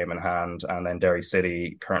also have a game in hand, and then Derry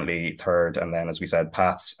City currently 3rd, and then, as we said,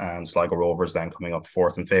 Pats and Sligo Rovers then coming up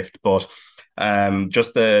 4th and 5th. But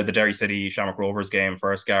just the Derry City Shamrock Rovers game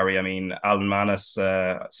first, Gary. I mean, Alan Manus,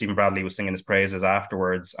 Stephen Bradley was singing his praises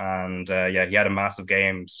afterwards, and he had a massive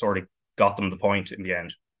game, sort of got them the point in the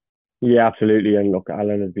end. Yeah, absolutely. And look,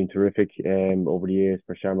 Alan has been terrific over the years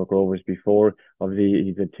for Shamrock Rovers before. Obviously,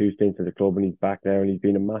 he's had 2 stints at the club, and he's back now, and he's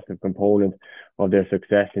been a massive component of their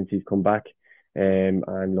success since he's come back. And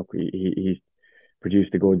look, he's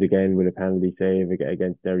produced the goods again with a penalty save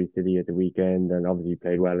against Derry City at the weekend, and obviously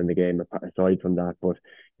played well in the game aside from that. But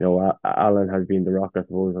Alan has been the rock, I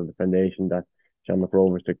suppose, of the foundation that Shamrock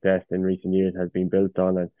Rovers' success in recent years has been built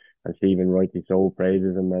on, and Stephen rightly so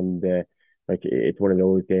praises him. And it's one of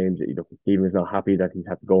those games that Stephen's not happy that he's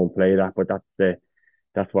had to go and play that, but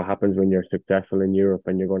that's what happens when you're successful in Europe,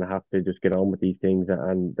 and you're going to have to just get on with these things.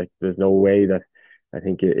 And there's no way that, I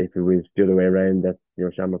think if it was the other way around, that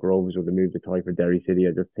Shamrock Rovers would have moved the tie for Derry City.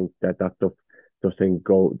 I just think that stuff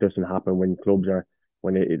doesn't happen when clubs are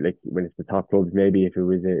when it's the top clubs. Maybe if it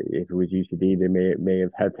was UCD, they may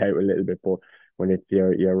have helped out a little bit, but when it's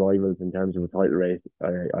your rivals in terms of a title race,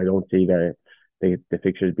 I don't see the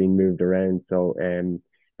fixtures being moved around. So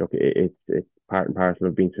look, it's part and parcel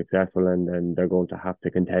of being successful, and they're going to have to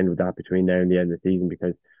contend with that between now and the end of the season,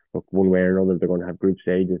 because look, one way or another they're going to have group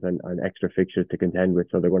stages and extra fixtures to contend with,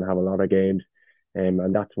 so they're going to have a lot of games,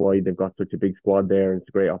 and that's why they've got such a big squad there, and it's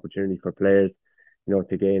a great opportunity for players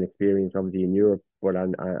to gain experience obviously in Europe, but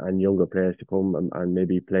and younger players to come and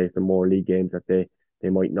maybe play some more league games that they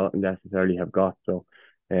might not necessarily have got. So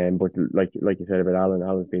but like you said about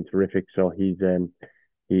Alan's been terrific, so he's going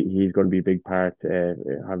to be a big part,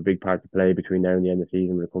 have a big part to play between now and the end of the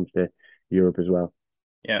season when it comes to Europe as well.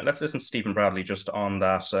 Yeah, let's listen to Stephen Bradley just on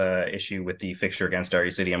that issue with the fixture against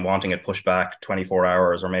Derry City and wanting it pushed back 24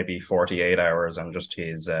 hours or maybe 48 hours, and just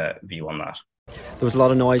his view on that. There was a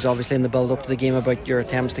lot of noise obviously in the build up to the game about your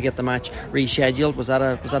attempts to get the match rescheduled. Was that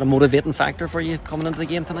a motivating factor for you coming into the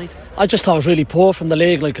game tonight? I just thought it was really poor from the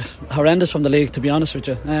league, like horrendous from the league, to be honest with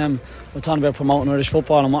you. We're talking about promoting Irish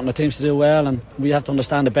football and wanting the teams to do well, and we have to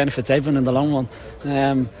understand it benefits everyone in the long run,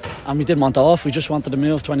 and we didn't want off. We just wanted to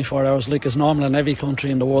move 24 hours like is normal in every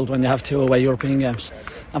country in the world when you have 2 away European games,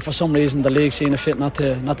 and for some reason the league seen it fit not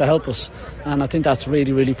to help us, and I think that's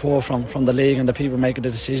really, really poor from the league and the people making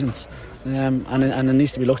the decisions. And it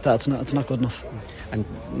needs to be looked at. It's not good enough. And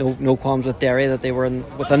no qualms with Derry that they were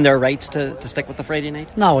within their rights to stick with the Friday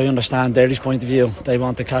night? No, I understand Derry's point of view. They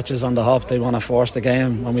want the catches on the hop. They want to force the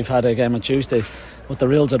game when we've had a game on Tuesday. But the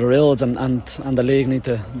rules are the rules, and the league need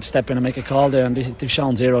to step in and make a call there, and they've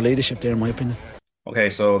shown zero leadership there in my opinion.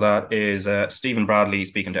 Okay, so that is Stephen Bradley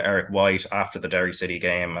speaking to Eric White after the Derry City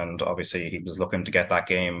game, and obviously he was looking to get that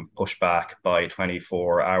game pushed back by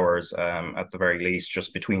 24 hours at the very least,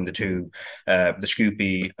 just between the two, the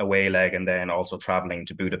Scoopy away leg and then also travelling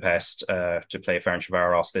to Budapest to play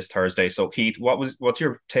Ferencváros this Thursday. So Keith, what's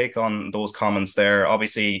your take on those comments there?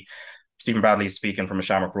 Obviously Stephen Bradley's speaking from a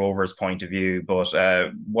Shamrock Rovers point of view, but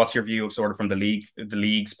what's your view sort of from the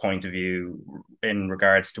league's point of view in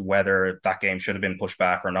regards to whether that game should have been pushed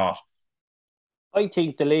back or not? I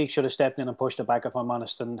think the league should have stepped in and pushed it back, if I'm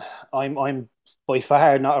honest. And I'm by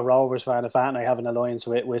far not a Rovers fan. And I have an alliance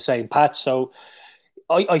with St. Pat's. So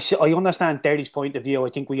I understand Derry's point of view. I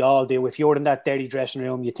think we all do. If you're in that Derry dressing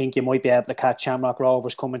room, you think you might be able to catch Shamrock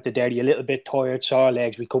Rovers coming to Derry a little bit tired, sore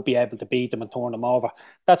legs. We could be able to beat them and turn them over.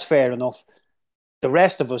 That's fair enough. The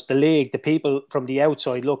rest of us, the league, the people from the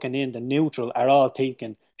outside looking in, the neutral, are all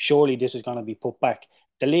thinking, surely this is going to be put back.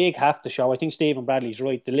 The league have to show, I think Stephen Bradley's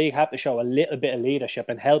right, the league have to show a little bit of leadership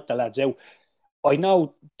and help the lads out. I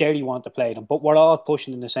know Derry want to play them, but we're all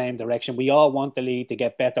pushing in the same direction. We all want the league to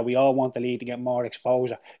get better. We all want the league to get more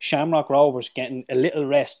exposure. Shamrock Rovers getting a little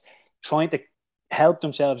rest, trying to help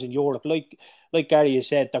themselves in Europe. Like Gary has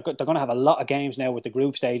said, they're going to have a lot of games now with the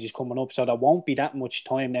group stages coming up, so there won't be that much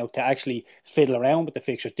time now to actually fiddle around with the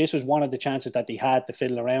fixtures. This was one of the chances that they had to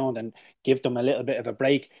fiddle around and give them a little bit of a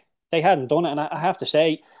break. They hadn't done it, and I have to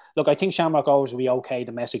say, look, I think Shamrock Rovers will be okay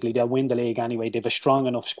domestically. They'll win the league anyway. They have a strong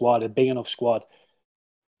enough squad, a big enough squad.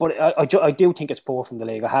 But I do think it's poor from the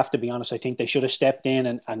league. I have to be honest. I think they should have stepped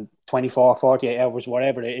in and 24, 48 hours,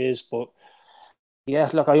 whatever it is. But yeah,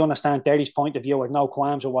 look, I understand Derry's point of view. I have no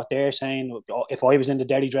qualms with what they're saying. If I was in the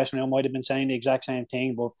Derry dressing room, I might have been saying the exact same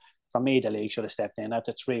thing. But for me, the league should have stepped in.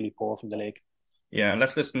 That's really poor from the league. Yeah, and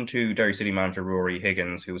let's listen to Derry City manager Rory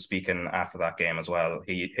Higgins, who was speaking after that game as well.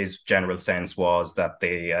 His general sense was that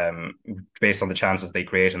they, based on the chances they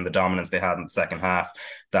created and the dominance they had in the second half,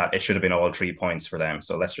 that it should have been all 3 points for them.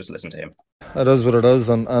 So let's just listen to him. It is what it is,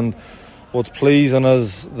 and what's pleasing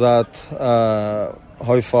is that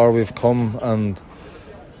how far we've come, and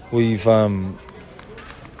we've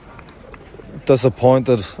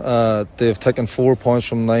disappointed. They've taken 4 points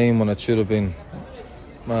from 9 when it should have been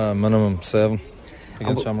minimum 7.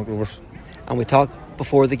 Against Shamrock Rovers. And we talked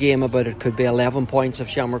before the game about it could be 11 points if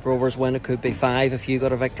Shamrock Rovers win, it could be 5 if you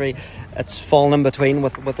got a victory. It's fallen in between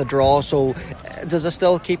with a draw, so does it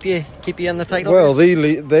still keep you in the title? Well, they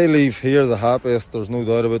leave here the happiest, there's no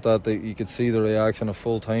doubt about that. You could see the reaction at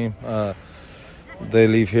full time. they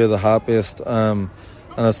leave here the happiest. And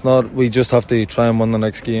it's not, we just have to try and win the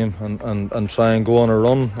next game and try and go on a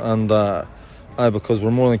run. And because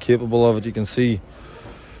we're more than capable of it. You can see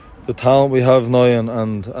the talent we have now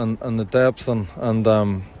and the depth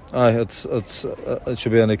it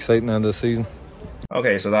should be an exciting end of the season.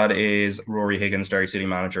 Okay, so that is Rory Higgins, Derry City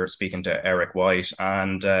manager, speaking to Eric White.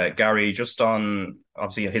 And Gary, just on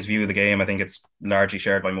obviously his view of the game, I think it's largely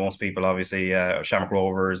shared by most people. Obviously, Shamrock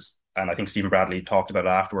Rovers, and I think Stephen Bradley talked about it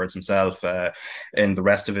afterwards himself in the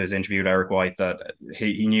rest of his interview with Eric White, that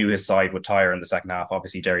he knew his side would tire in the second half.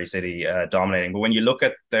 Obviously, Derry City dominating. But when you look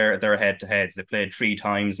at their head-to-heads, they played 3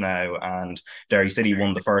 times now, and Derry City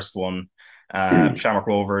won the first one. Shamrock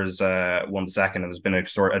Rovers won the second, and there's been a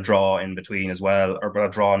sort of draw in between as well, or a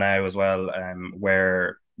draw now as well,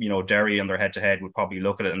 where Derry on their head-to-head would probably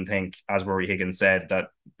look at it and think, as Rory Higgins said, that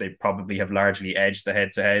they probably have largely edged the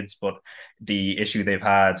head-to-heads, but the issue they've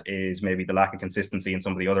had is maybe the lack of consistency in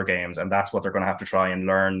some of the other games, and that's what they're going to have to try and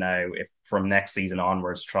learn now, if from next season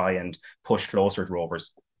onwards, try and push closer to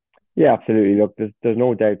Rovers. Yeah, absolutely. Look, there's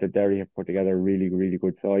no doubt that Derry have put together a really, really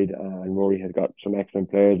good side, and Rory has got some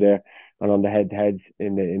excellent players there. And on the head-to-heads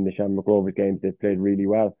in the Shamrock Rovers games, they've played really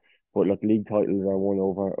well. But look, league titles are won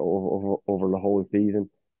over the whole season,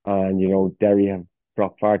 and Derry have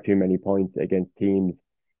dropped far too many points against teams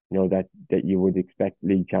that you would expect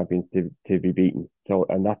league champions to be beaten. So,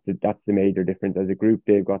 and that's the major difference. As a group,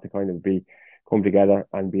 they've got to kind of come together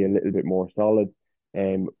and be a little bit more solid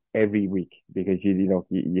every week, because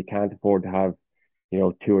you can't afford to have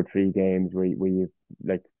 2 or 3 games where you've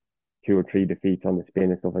like 2 or 3 defeats on the spin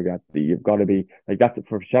and stuff like that. You've got to be like that.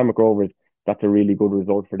 For Shamrock Rovers, that's a really good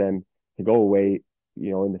result for them to go away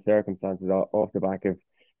in the circumstances off the back of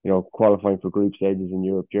qualifying for group stages in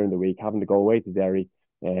Europe during the week, having to go away to Derry.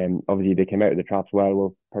 Obviously they came out of the traps well, were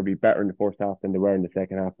probably better in the first half than they were in the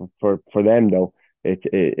second half. For them though,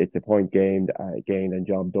 it's a point gained and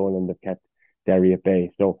job done, and they've kept Derry at bay.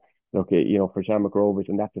 So look, for Shamrock Rovers,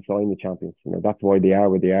 and that's a sign the champions. That's why they are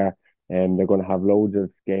where they are. And they're going to have loads of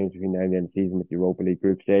games between now and the end of the season with Europa League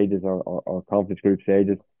group stages or conference group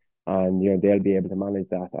stages, and they'll be able to manage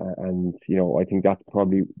that. And I think that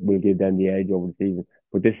probably will give them the edge over the season.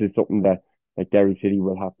 But this is something that like Derry City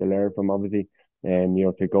will have to learn from, obviously, and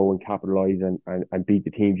to go and capitalise and beat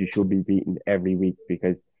the teams you should be beating every week,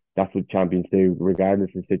 because that's what champions do,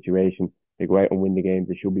 regardless of the situation. They go out and win the games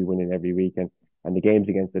they should be winning every week, and the games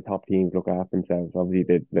against the top teams look after themselves.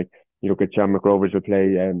 Obviously, you look at Shamrock Rovers will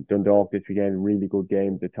play Dundalk this weekend, really good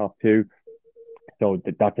game, the top 2. So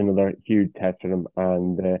that's another huge test for them.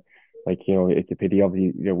 And it's a pity.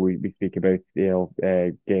 Obviously, we speak about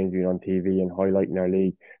games being on TV and highlighting our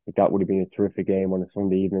league. Like, that would have been a terrific game on a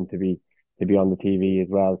Sunday evening to be on the TV as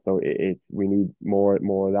well. So we need more of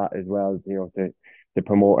that as well. To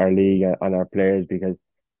promote our league and our players, because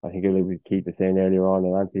I think we keep saying earlier on,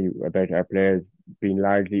 and Anthony, about our players being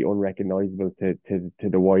largely unrecognisable to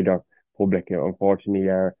the wider public. Unfortunately,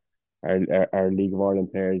 our League of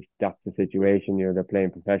Ireland players, that's the situation. They're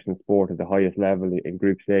playing professional sport at the highest level in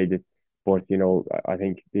group stages. But I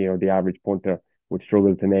think the average punter would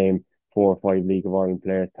struggle to name 4 or 5 League of Ireland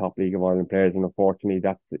players, top League of Ireland players, and unfortunately,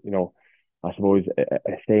 that's I suppose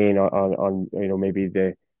a stain on maybe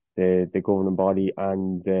the governing body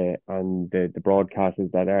and the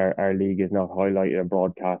broadcasters, that our league is not highlighted and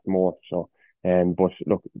broadcast more. So, but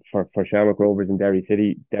look, for Shamrock Rovers and Derry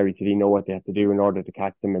City know what they have to do in order to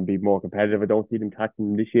catch them and be more competitive. I don't see them catching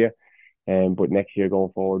them this year, but next year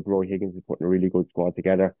going forward, Roy Higgins is putting a really good squad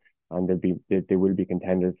together, and they will be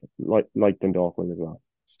contenders like Dundalk will as well.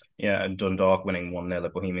 Yeah, Dundalk winning 1-0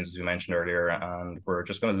 at Bohemians, as we mentioned earlier. And we're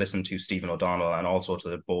just going to listen to Stephen O'Donnell and also to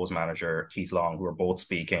the Bows manager, Keith Long, who are both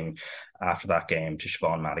speaking after that game to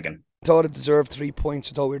Siobhan Madigan. I thought it deserved 3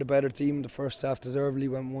 points. I thought we were the better team. The first half deservedly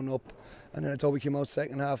went 1 up. And then I thought we came out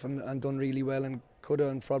second half and done really well, and could have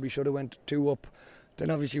and probably should have went 2 up.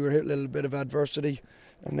 Then obviously we were hit a little bit of adversity.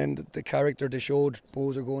 And then the character they showed,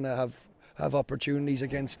 Bows are going to have opportunities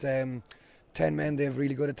against 10 men. They have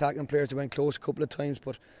really good attacking players. They went close a couple of times,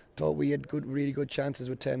 but thought we had really good chances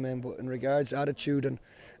with 10 men. But in regards to attitude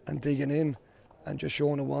and digging in and just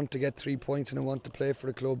showing a want to get 3 points and a want to play for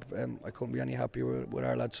the club, I couldn't be any happier with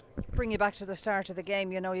our lads. Bring you back to the start of the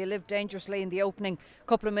game. You lived dangerously in the opening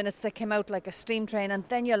couple of minutes. They came out like a steam train, and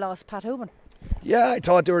then you lost Pat Hooban. Yeah, I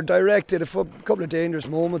thought they were directed. A couple of dangerous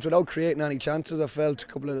moments without creating any chances. I felt a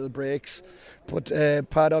couple of little breaks, but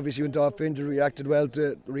Pat obviously went off injured, reacted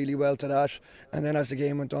really well to that. And then as the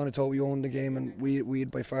game went on, I thought we owned the game, and we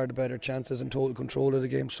had by far the better chances and total control of the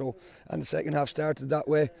game. So, and the second half started that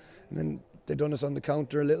way, and then they done us on the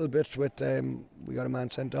counter a little bit with we got a man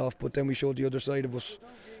sent off, but then we showed the other side of us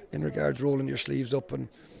in regards rolling your sleeves up and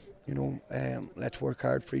let's work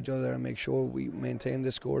hard for each other and make sure we maintain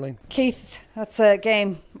this scoreline. Keith, that's a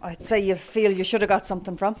game I'd say you feel you should have got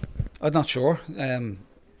something from. I'm not sure.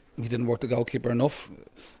 He didn't work the goalkeeper enough.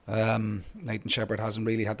 Nathan Shepherd hasn't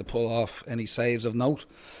really had to pull off any saves of note.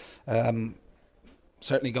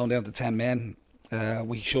 Certainly going down to 10 men,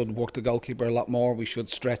 we should work the goalkeeper a lot more. We should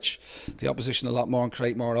stretch the opposition a lot more and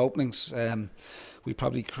create more openings. We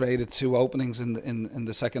probably created 2 openings in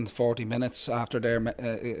the second 40 minutes after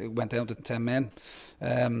it went down to 10 men.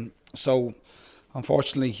 So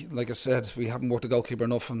unfortunately, like I said, we haven't worked the goalkeeper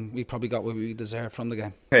enough, and we probably got what we deserved from the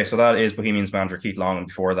game. Okay, so that is Bohemians manager Keith Long, and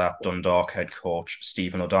before that, Dundalk head coach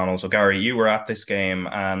Stephen O'Donnell. So Gary, you were at this game,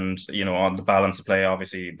 and on the balance of play,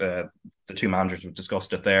 obviously the two managers have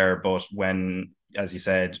discussed it there, but when, as you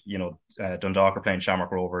said, Dundalk are playing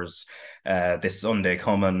Shamrock Rovers this Sunday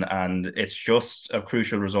coming, and it's just a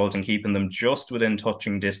crucial result in keeping them just within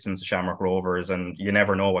touching distance of Shamrock Rovers, and you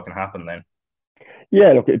never know what can happen then.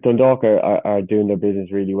 Yeah, look, Dundalk are doing their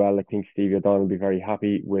business really well. I think Stevie O'Donnell will be very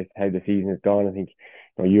happy with how the season has gone. I think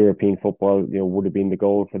European football would have been the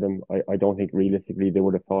goal for them. I don't think realistically they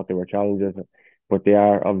would have thought they were challengers, but they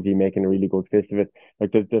are obviously making a really good fist of it.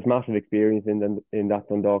 Like there's massive experience in that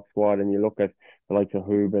Dundalk squad, and you look at the likes of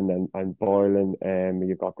Hooban and Boylan,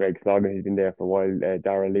 you've got Greg Slogan who's been there for a while,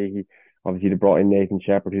 Dara Leahy. Obviously they brought in Nathan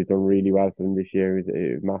Shepherd, who's done really well for them this year. He's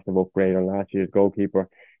a massive upgrade on last year's goalkeeper.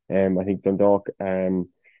 I think Dundalk, the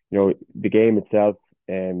game itself,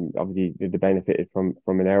 obviously they benefited from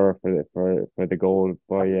an error for the goal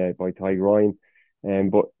by Ty Ryan,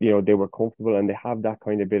 but they were comfortable, and they have that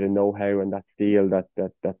kind of bit of know-how and that steel that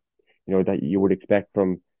you would expect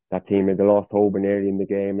from that team. They lost Hoban early in the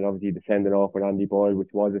game, and obviously the sending off with Andy Boyle, which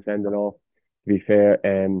was a sending off, to be fair,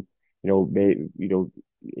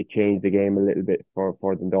 it changed the game a little bit for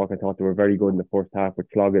Dundalk. I thought they were very good in the first half with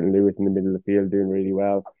Sloggett and Lewis in the middle of the field doing really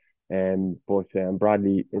well. But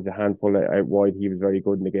Bradley is a handful out wide. He was very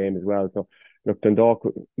good in the game as well. So look, Dundalk,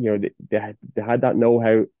 they had that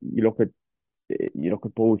know-how. You look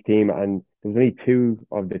at Bo's team, and there was only 2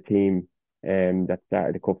 of the team that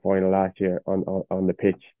started the cup final last year on the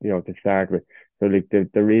pitch, to start with. So like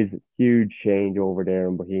there is huge change over there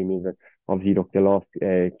in Bohemians. And obviously, look, they lost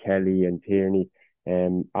Kelly and Tierney.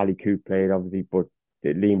 Ali Coop played obviously, but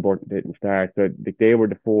Liam Burton didn't start. So they were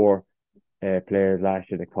the 4 players last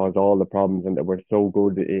year that caused all the problems and that were so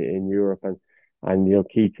good in Europe. And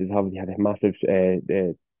Keats has obviously had a massive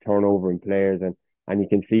turnover in players, and you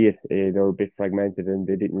can see it. They were a bit fragmented and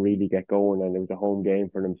they didn't really get going, and it was a home game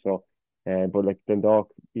for them. So, but like Dundalk,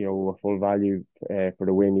 were full value for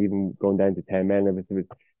the win, even going down to 10 men. It was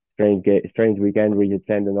a strange weekend where you had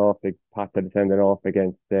sending off. Like Pat had a sending off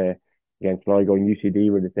against Sligo, and UCD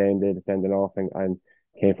were the same. They had a sending off and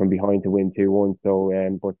came from behind to win 2-1. So,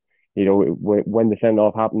 but when the send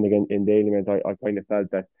off happened again in Dalymount, I kind of felt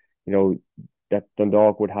that that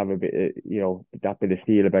Dundalk would have a bit that bit of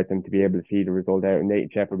steel about them to be able to see the result out. And Nathan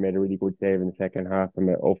Shepherd made a really good save in the second half from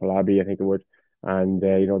Ophel Abbey, I think it was, and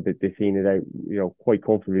they seen it out quite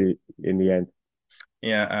comfortably in the end.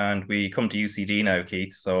 Yeah, and we come to UCD now,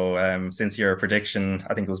 Keith. So since your prediction,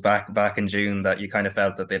 I think it was back in June, that you kind of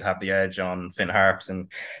felt that they'd have the edge on Finn Harps in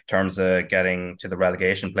terms of getting to the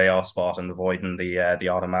relegation playoff spot and avoiding the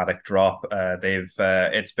automatic drop.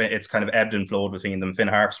 It's kind of ebbed and flowed between them. Finn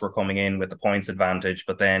Harps were coming in with the points advantage,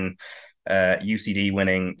 but then UCD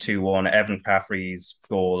winning 2-1. Evan Caffrey's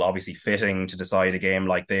goal obviously fitting to decide a game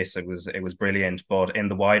like this. It was brilliant, but in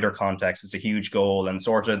the wider context, it's a huge goal, and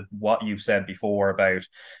sort of what you've said before about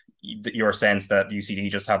your sense that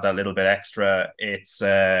UCD just have that little bit extra.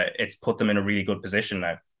 It's put them in a really good position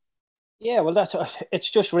now. Yeah, well,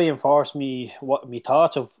 it's just reinforced me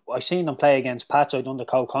thoughts of. I seen them play against Pats. I done the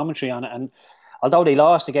co-commentary on it, and although they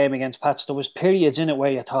lost the game against Pats, there was periods in it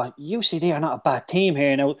where you thought, UCD are not a bad team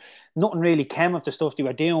here. Now, nothing really came of the stuff they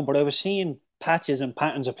were doing, but I was seeing patches and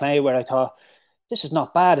patterns of play where I thought, this is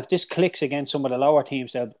not bad. If this clicks against some of the lower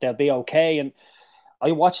teams, they'll be okay. And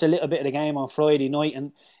I watched a little bit of the game on Friday night,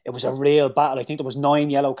 and it was a real battle. I think there was 9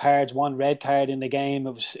 yellow cards, 1 red card in the game.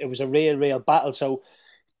 It was a real battle. So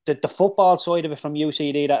the football side of it from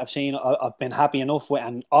UCD that I've seen, I've been happy enough with.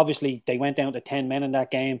 And obviously they went down to 10 men in that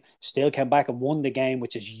game, still came back and won the game,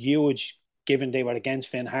 which is huge given they were against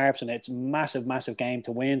Finn Harps, and it's a massive, massive game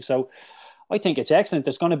to win. So I think it's excellent.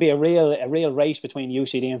 There's going to be a real race between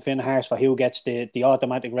UCD and Finn Harps for who gets the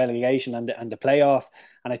automatic relegation and the playoff.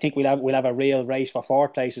 And I think we'll have a real race for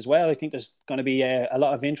 4th place as well. I think there's going to be a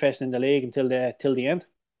lot of interest in the league until the end.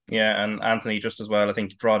 Yeah, and Anthony, just as well, I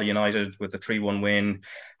think Drogheda United with the 3-1 win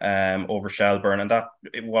over Shelburne, and that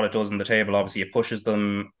what it does in the table, obviously it pushes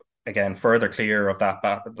them again further clear of that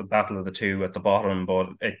the battle of the two at the bottom, but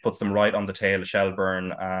it puts them right on the tail of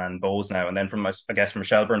Shelburne and Bows now. And then I guess from a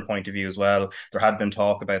Shelburne point of view as well, there had been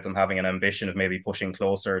talk about them having an ambition of maybe pushing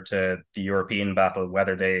closer to the European battle,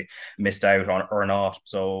 whether they missed out on or not.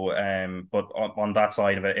 So but on that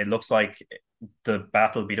side of it, it looks like the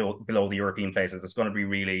battle below the European places, it's going to be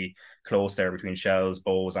really close there between Shells,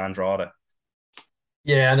 Bows, and Drogheda.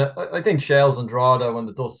 Yeah, and I think Shells and Drogheda, when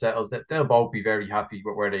the dust settles, that they'll both be very happy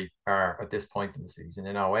with where they are at this point in the season.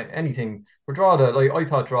 You know, anything for Drogheda, like I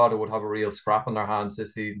thought Drogheda would have a real scrap on their hands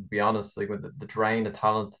this season, to be honest. Like with the drain of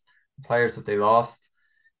talent, the players that they lost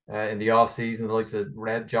in the off season, the likes of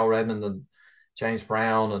Joe Redmond and James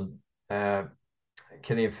Brown and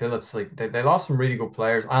Killian Phillips, like they lost some really good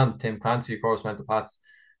players, and Tim Clancy, of course, went to Pats.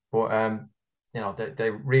 But you know, they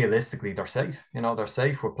realistically they're safe. You know, they're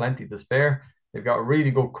safe with plenty to spare. They've got a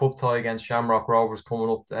really good cup tie against Shamrock Rovers coming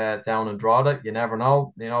up down in Drogheda. You never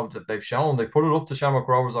know. You know, they've shown they put it up to Shamrock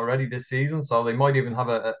Rovers already this season, so they might even have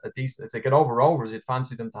a decent. If they get over Rovers, you'd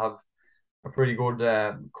fancy them to have a pretty good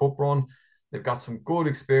cup run. They've got some good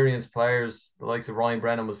experienced players. The likes of Ryan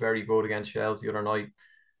Brennan was very good against Shells the other night.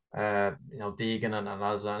 You know, Deegan and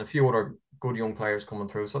Lazza and a few other good young players coming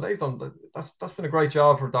through. So they've done that's been a great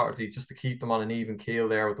job for Doherty, just to keep them on an even keel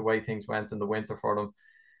there with the way things went in the winter for them.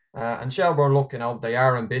 And Shelburne, look, you know, they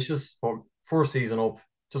are ambitious, but first season up,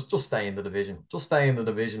 just stay in the division. Just stay in the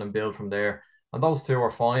division and build from there. And those two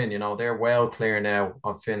are fine, you know, they're well clear now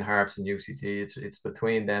of Finn Harps and UCT. It's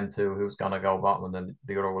between them two who's gonna go bottom, and then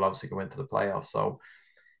the other will obviously go into the playoffs. So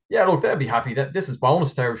yeah, look, they'll be happy. That this is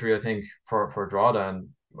bonus territory, I think, for Drogheda, and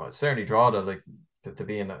well, certainly Drogheda, like to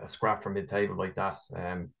be in a scrap for mid-table like that.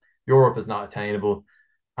 Europe is not attainable,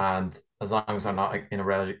 and as long as they're not in a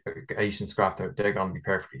relegation scrap, they're going to be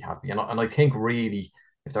perfectly happy. And I think really,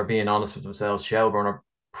 if they're being honest with themselves, Shelburne are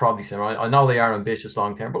probably saying, right, I know they are ambitious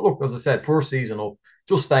long term, but look, as I said, first season up,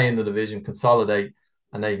 just stay in the division, consolidate,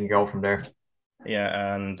 and they can go from there.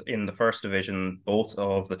 Yeah, and in the first division, both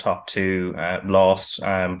of the top two lost,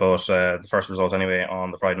 but the first result anyway on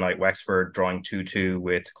the Friday night, Wexford drawing 2-2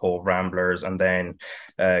 with Cove Ramblers, and then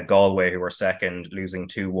Galway, who were second, losing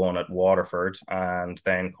 2-1 at Waterford, and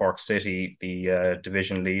then Cork City, the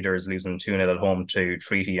division leaders, losing 2-0 at home to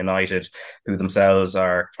Treaty United, who themselves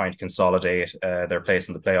are trying to consolidate their place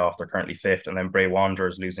in the playoff. They're currently fifth, and then Bray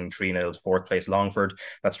Wanderers losing 3-0 to fourth place Longford.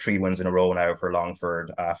 That's 3 wins in a row now for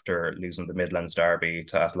Longford after losing the Midlands derby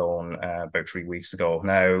to Athlone about 3 weeks ago.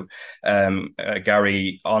 Now,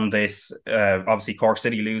 Gary, on this, obviously Cork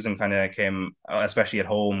City losing kind of came, especially at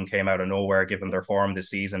home, came out of nowhere given their form this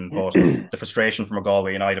season. But the frustration from a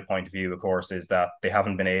Galway United point of view, of course, is that they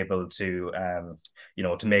haven't been able to,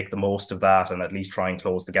 to make the most of that and at least try and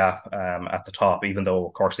close the gap at the top, even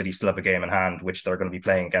though Cork City still have a game in hand, which they're going to be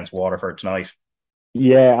playing against Waterford tonight.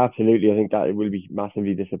 Yeah, absolutely. I think that it will be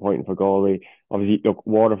massively disappointing for Galway. Obviously, look,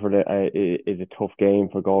 Waterford is a tough game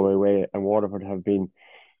for Galway away, and Waterford have been,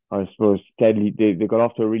 I suppose, steadily. They got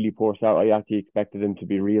off to a really poor start. I actually expected them to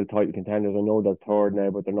be real title contenders. I know they're third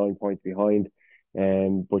now, but they're 9 points behind.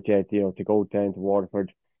 But yeah, to go down to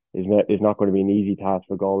Waterford is not going to be an easy task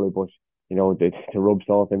for Galway. But to rub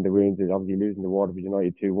salt in the wounds is obviously losing to Waterford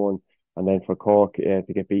United 2-1. And then for Cork to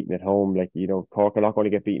get beaten at home, Cork are not going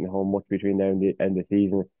to get beaten at home much between now and the end of the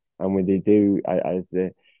season. And when they do, as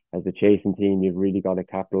the chasing team, you've really got to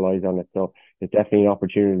capitalise on it. So it's definitely an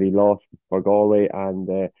opportunity lost for Galway. And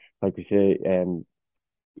like we say,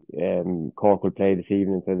 Cork will play this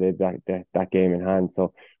evening, so they've that game in hand.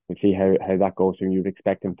 So we'll see how that goes. And you'd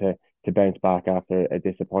expect them to bounce back after a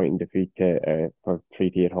disappointing defeat for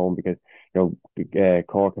Treaty at home, because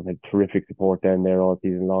Cork have had terrific support down there all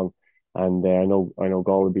season long. And I know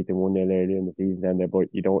Galway beat them 1-0 earlier in the season down there, but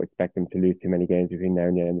you don't expect them to lose too many games between now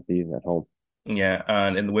and the end of the season at home. Yeah,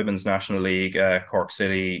 and in the Women's National League, Cork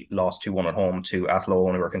City lost 2-1 at home to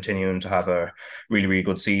Athlone, who are continuing to have a really, really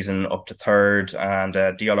good season up to third. And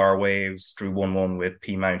DLR Waves drew 1-1 with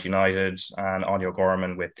Peamount United, and Anya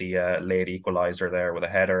Gorman with the late equaliser there with a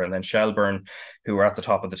header. And then Shelburne, who are at the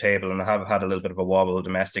top of the table and have had a little bit of a wobble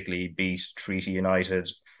domestically, beat Treaty United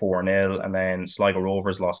 4-0. And then Sligo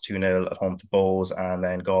Rovers lost 2-0 at home to Bows. And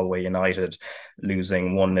then Galway United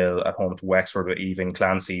losing 1-0 at home to Wexford with Even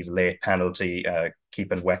Clancy's late penalty,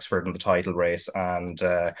 keeping Wexford in the title race. And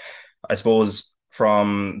I suppose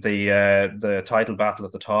from the title battle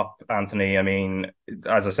at the top, Anthony, I mean,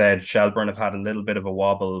 as I said, Shelburne have had a little bit of a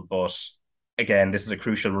wobble, but again, this is a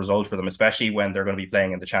crucial result for them, especially when they're going to be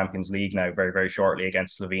playing in the Champions League now very, very shortly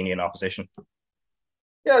against Slovenian opposition.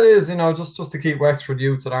 Yeah, it is. Just to keep Wexford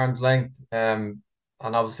youths at arm's length. And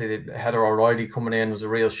obviously Heather O'Reilly coming in was a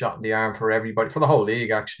real shot in the arm for everybody, for the whole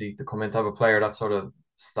league actually, to come in to have a player that sort of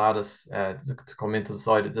status to come into the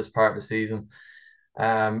side at this part of the season.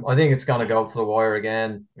 I think it's going to go to the wire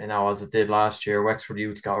again, as it did last year. Wexford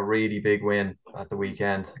Youths got a really big win at the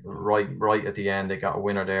weekend, right at the end. They got a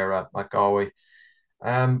winner there at Galway.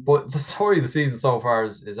 But the story of the season so far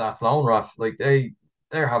is Athlone, Raf. Like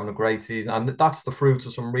they're having a great season, and that's the fruits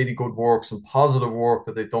of some really good work, some positive work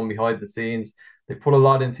that they've done behind the scenes. They put a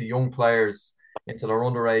lot into young players, into their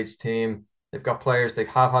underage team. They've got players. They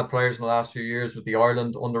have had players in the last few years with the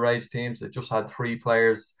Ireland underage teams. They just had 3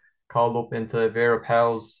 players called up into Vera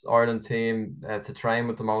Pauw's Ireland team to train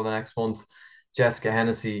with them over the next month. Jessica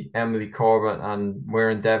Hennessy, Emily Corbett, and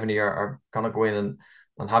Muireann Devaney are going to go in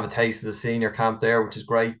and have a taste of the senior camp there, which is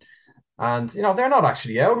great. And they're not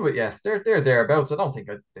actually out of it yet. They're thereabouts. I don't think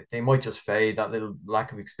they might just fade that little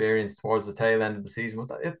lack of experience towards the tail end of the season.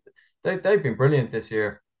 But they've been brilliant this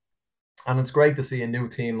year, and it's great to see a new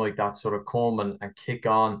team like that sort of come and kick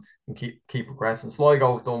on and keep progressing.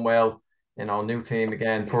 Sligo have done well. New team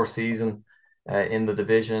again, first season in the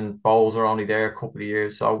division. Bowls are only there a couple of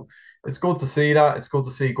years, so it's good to see that. It's good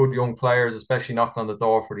to see good young players, especially knocking on the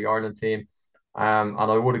door for the Ireland team. And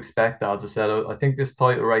I would expect that, as I said, I think this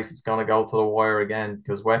title race is going to go to the wire again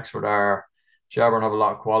because Shelbourne have a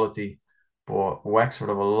lot of quality, but Wexford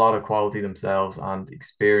have a lot of quality themselves and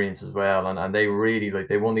experience as well. And they really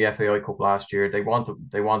they won the FAI Cup last year. They want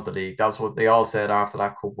the league. That's what they all said after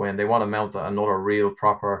that cup win. They want to mount another real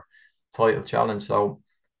proper title challenge. So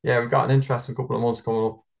yeah, we've got an interesting couple of months coming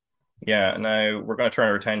up. Yeah, now we're going to turn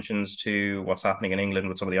our attentions to what's happening in England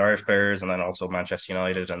with some of the Irish players, and then also Manchester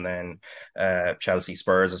United, and then Chelsea,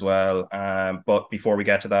 Spurs as well. But before we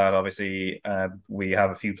get to that, obviously, we have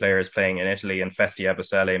a few players playing in Italy, and Festi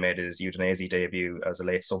Ebisele made his Udinese debut as a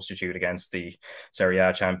late substitute against the Serie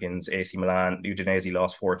A champions AC Milan. Udinese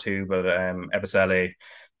lost 4-2, but Ebisele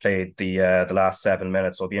played the last 7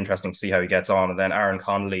 minutes. So it'll be interesting to see how he gets on. And then Aaron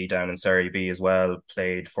Connolly down in Serie B as well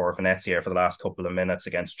played for Venezia for the last couple of minutes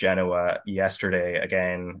against Genoa yesterday.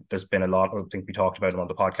 Again, there's been a lot. I think we talked about him on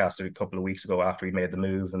the podcast a couple of weeks ago after he made the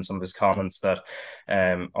move, and some of his comments that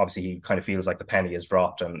obviously he kind of feels like the penny has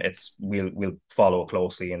dropped, and we'll follow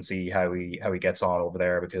closely and see how he gets on over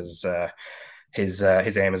there, because his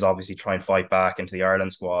aim is obviously try and fight back into the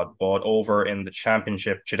Ireland squad. But over in the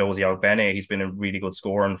Championship, Chidozie Ogbene, he's been in really good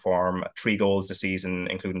scoring form, 3 goals this season,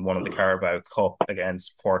 including one in the Carabao Cup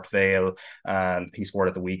against Port Vale, and he scored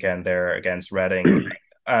at the weekend there against Reading.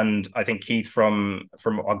 And I think, Keith, from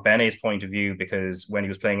Ogbene's point of view, because when he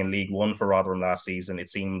was playing in League One for Rotherham last season, it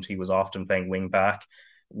seemed he was often playing wing back,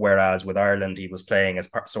 whereas with Ireland he was playing as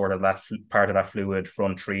part of that fluid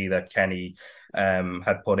front three that Kenny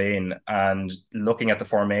had put in. And looking at the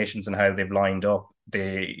formations and how they've lined up,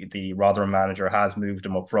 the Rotherham manager has moved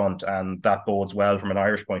him up front, and that bodes well from an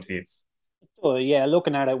Irish point of view. Oh yeah,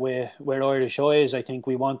 looking at it with Irish eyes, I think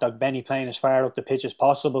we want Benny playing as far up the pitch as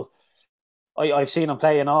possible. I've seen him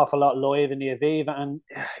play an awful lot live in the Aviva, and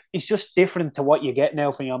it's just different to what you get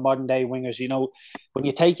now from your modern day wingers. When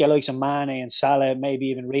you take your likes of Mane and Salah, maybe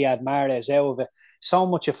even Riyad Mahrez out of it, so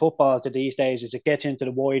much of football to these days is it gets into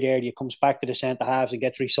the wide area, it comes back to the centre halves and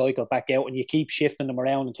gets recycled back out, and you keep shifting them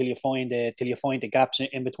around until you find the gaps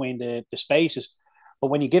in between the spaces. But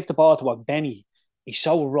when you give the ball to Benny, he's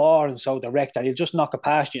so raw and so direct that he'll just knock it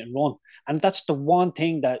past you and run. And that's the one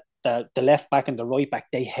thing that the left back and the right back,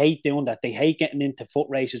 they hate doing that. They hate getting into foot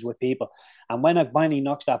races with people. And when Benny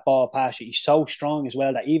knocks that ball past you, he's so strong as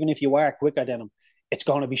well that even if you are quicker than him, it's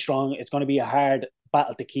going to be strong. It's going to be a hard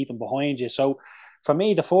battle to keep him behind you. So for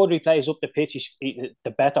me, the further he plays up the pitch,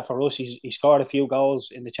 the better for us. He scored a few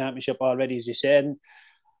goals in the Championship already, as you said. And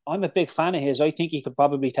I'm a big fan of his. I think he could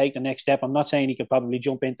probably take the next step. I'm not saying he could probably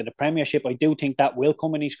jump into the Premiership. I do think that will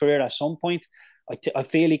come in his career at some point. I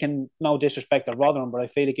feel he can, no disrespect to Rotherham, but I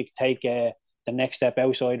feel he could take the next step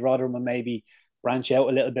outside Rotherham and maybe branch out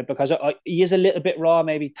a little bit, because he is a little bit raw,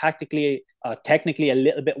 maybe technically a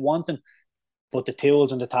little bit wanting, but the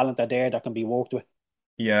tools and the talent are there that can be worked with.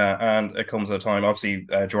 Yeah, and it comes at a time, obviously,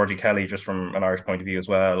 Georgie Kelly, just from an Irish point of view as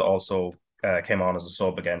well, also came on as a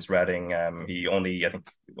sub against Reading. He only, I think,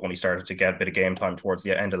 only started to get a bit of game time towards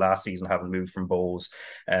the end of last season, having moved from Bowes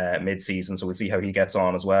mid-season. So we'll see how he gets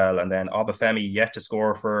on as well. And then Obafemi yet to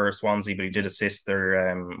score for Swansea, but he did assist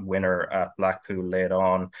their winner at Blackpool late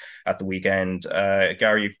on at the weekend.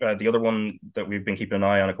 Gary, the other one that we've been keeping an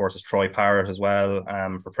eye on, of course, is Troy Parrott as well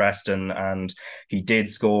for Preston, and he did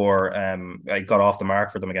score. Got off the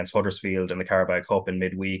mark for them against Huddersfield in the Carabao Cup in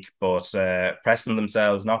midweek, but Preston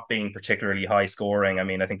themselves not being particularly high scoring. I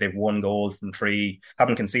mean, I think they've 1 goal from 3,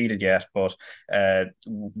 haven't conceded yet, but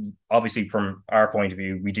obviously from our point of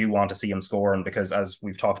view, we do want to see him scoring, because as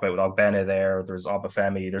we've talked about with Ogbene there's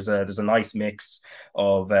Obafemi, there's a nice mix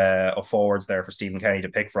of forwards there for Stephen Kenny to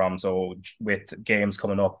pick from. So with games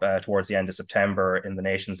coming up towards the end of September in the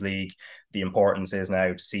Nations League, the importance is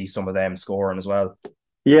now to see some of them scoring as well.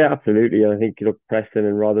 Yeah, absolutely. I think, look, Preston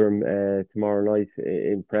and Rotherham tomorrow night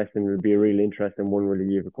in Preston will be a really interesting one, where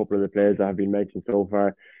you have a couple of the players that have been mentioned so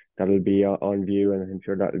far that'll be on view, and I'm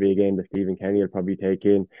sure that'll be a game that Stephen Kenny will probably take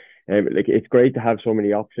in. Like, it's great to have so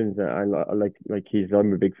many options, and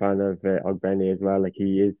I'm a big fan of Ogbene as well. Like,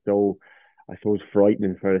 he is so, I suppose,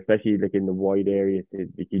 frightening for, especially like in the wide areas.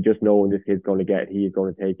 You just know when this kid's going to get, he is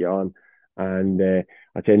going to take you on. And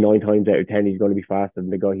I'd say 9 times out of 10 he's going to be faster than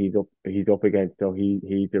the guy he's up against. So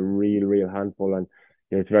he's a real handful, and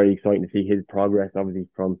it's very exciting to see his progress. Obviously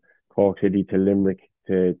from Cork City to Limerick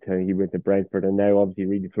to he went to Brentford, and now obviously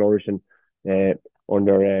really flourishing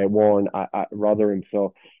under Warren at Rotherham.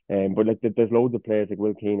 So but like there's loads of players like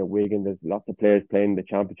Will Keane at Wigan. There's lots of players playing the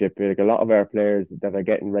Championship. Like, a lot of our players that are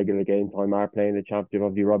getting regular game time are playing the Championship.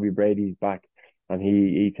 Obviously Robbie Brady's back, and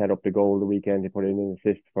he set up the goal the weekend. He put in an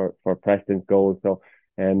assist for Preston's goal. So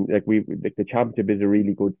the Championship is a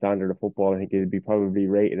really good standard of football. I think it'd be probably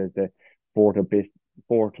rated as the fourth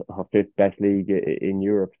or fifth best league in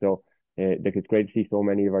Europe. So it's great to see so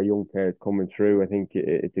many of our young players coming through. I think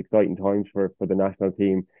it's exciting times for the national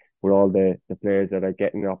team, with all the players that are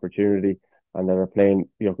getting an opportunity and that are playing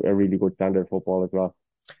a really good standard of football as well.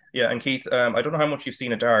 Yeah, and Keith, I don't know how much you've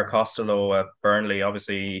seen of Dara Costello at Burnley.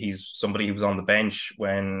 Obviously, he's somebody who was on the bench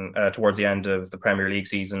when towards the end of the Premier League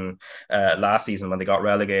season last season when they got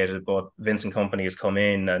relegated. But Vincent Kompany has come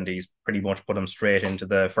in, and he's pretty much put him straight into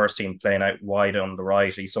the first team, playing out wide on the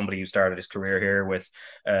right. He's somebody who started his career here with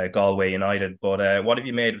Galway United. But what have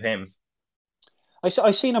you made of him?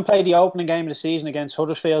 I seen him play the opening game of the season against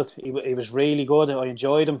Huddersfield. He was really good. I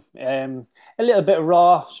enjoyed him. A little bit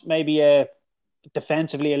raw, maybe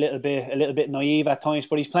defensively a little bit naive at times,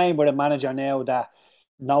 but he's playing with a manager now that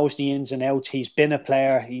knows the ins and outs. He's been a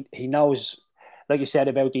player. He knows, like you said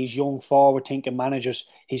about these young forward thinking managers,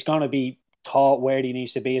 he's going to be taught where he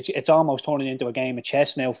needs to be. It's almost turning into a game of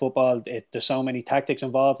chess now, football. There's so many tactics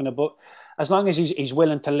involved in it, but as long as he's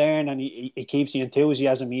willing to learn and he keeps the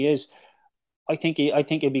enthusiasm he is, I think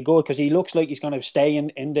it'd be good, because he looks like he's going to stay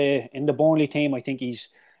in the Burnley team. I think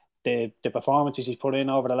the performances he's put in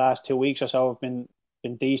over the last 2 weeks or so have been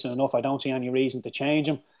decent enough. I don't see any reason to change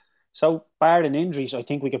him. So, barring injuries, I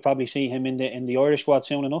think we could probably see him in the Irish squad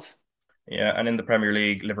soon enough. Yeah, and in the Premier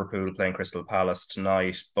League, Liverpool playing Crystal Palace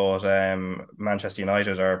tonight, but Manchester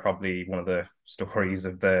United are probably one of the stories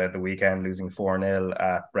of the weekend, losing 4-0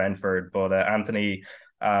 at Brentford. But Anthony,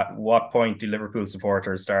 at what point do Liverpool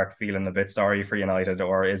supporters start feeling a bit sorry for United,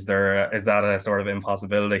 or is that a sort of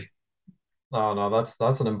impossibility? No,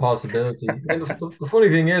 that's an impossibility. And the funny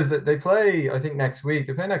thing is that they play, I think, next week.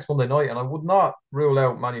 They play next Monday night, and I would not rule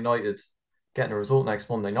out Man United getting a result next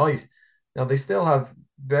Monday night. Now, they still have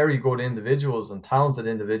very good individuals and talented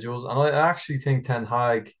individuals, and I actually think Ten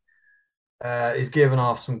Hag is giving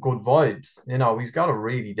off some good vibes. He's got a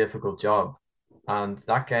really difficult job, and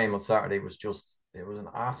that game on Saturday was an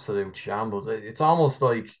absolute shambles. It's almost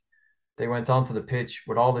like they went onto the pitch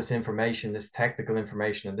with all this information, this technical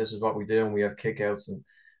information, and this is what we do, and we have kickouts, and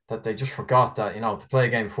that they just forgot that, to play a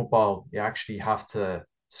game of football, you actually have to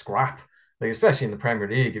scrap, like, especially in the Premier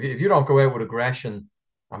League. If you don't go out with aggression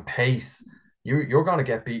and pace, you're going to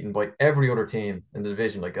get beaten by every other team in the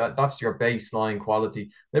division. Like, that's your baseline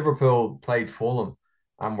quality. Liverpool played Fulham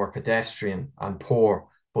and were pedestrian and poor,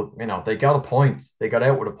 but they got a point. They got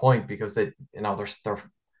out with a point because they're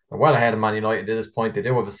well ahead of Man United at this point. They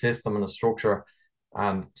do have a system and a structure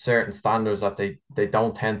and certain standards that they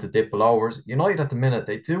don't tend to dip below. Whereas United at the minute,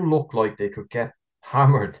 they do look like they could get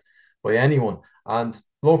hammered by anyone. And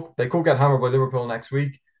look, they could get hammered by Liverpool next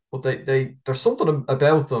week, but there's something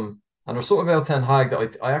about them, and there's something about Ten Hag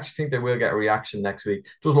that I actually think they will get a reaction next week.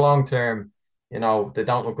 Just long term, they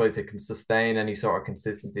don't look like they can sustain any sort of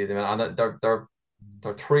consistency. And they're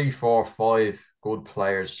 3, 4, 5 good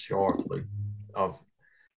players short, like, of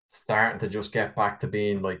starting to just get back to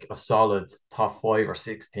being like a solid top 5 or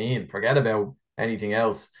 6 team. Forget about anything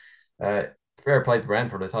else. Uh, Fair play to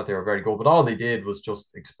Brentford. I thought they were very good, but all they did was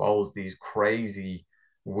just expose these crazy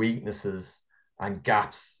weaknesses and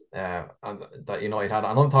gaps and that United had.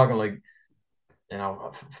 And I'm talking like,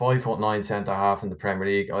 5'9" centre half in the Premier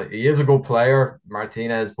League. He is a good player,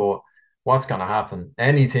 Martinez, but what's going to happen?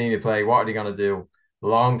 Any team you play, what are they going to do?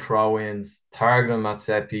 Long throw ins, target him at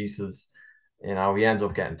set pieces. He ends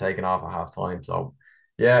up getting taken off at half time. So,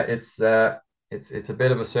 yeah, it's a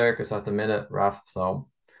bit of a circus at the minute, Raf. So,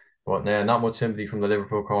 but not much sympathy from the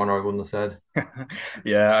Liverpool corner, I wouldn't have said.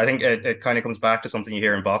 Yeah, I think it kind of comes back to something you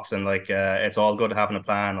hear in boxing. Like, it's all good having a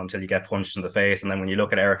plan until you get punched in the face. And then when you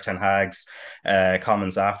look at Eric Ten Hag's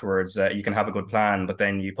comments afterwards, you can have a good plan, but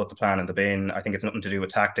then you put the plan in the bin. I think it's nothing to do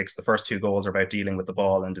with tactics. The first two goals are about dealing with the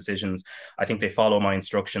ball and decisions. I think they follow my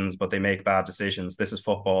instructions, but they make bad decisions. This is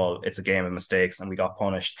football. It's a game of mistakes, and we got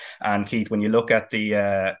punished. And Keith, when you look at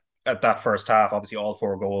the at that first half, obviously all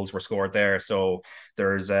four goals were scored there. So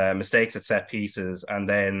there's mistakes at set pieces, and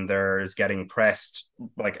then there's getting pressed,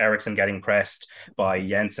 like Eriksen getting pressed by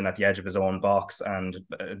Jensen at the edge of his own box, and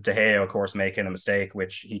De Gea, of course, making a mistake,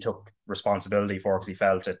 which he took responsibility for because he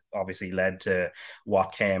felt it obviously led to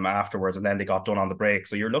what came afterwards, and then they got done on the break.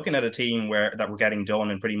 So you're looking at a team that were getting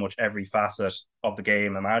done in pretty much every facet of the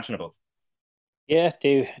game imaginable. Yeah,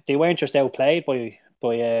 they weren't just outplayed by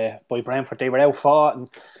Brentford. They were outfought, and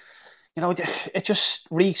it just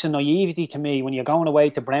reeks of naivety to me when you're going away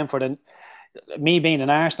to Brentford. And me being an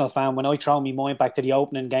Arsenal fan, when I throw my mind back to the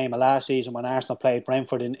opening game of last season when Arsenal played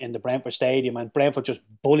Brentford in the Brentford Stadium, and Brentford just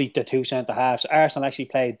bullied the two centre halves. Arsenal actually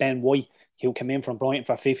played Ben White, who came in from Brighton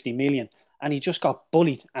for 50 million, and he just got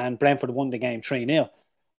bullied, and Brentford won the game 3-0.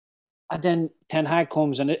 And then Ten Hag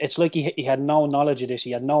comes, and it's like he had no knowledge of this.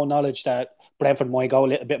 He had no knowledge that Brentford might go a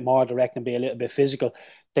little bit more direct and be a little bit physical.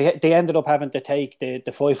 They ended up having to take the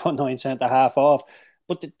 5'9" centre half off.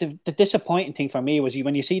 But the disappointing thing for me was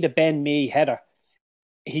when you see the Ben Mee header,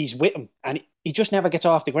 he's with him and he just never gets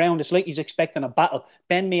off the ground. It's like he's expecting a battle.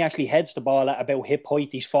 Ben Mee actually heads the ball at about hip height.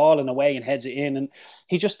 He's falling away and heads it in, and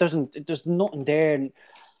he just doesn't. There's nothing there. And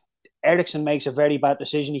Eriksen makes a very bad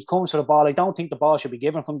decision. He comes for the ball. I don't think the ball should be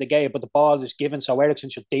given from De Gea, but the ball is given, so Eriksen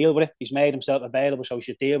should deal with it. He's made himself available, so he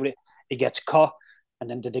should deal with it. He gets caught, and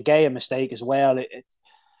then the De Gea mistake as well.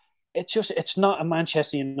 It's not a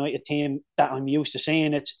Manchester United team that I'm used to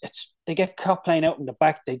seeing. They get caught playing out in the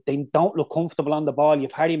back. They don't look comfortable on the ball.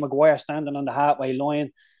 You've Harry Maguire standing on the halfway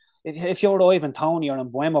line. If you're Ivan Toney or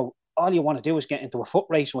Mbeumo, all you want to do is get into a foot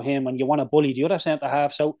race with him, and you want to bully the other centre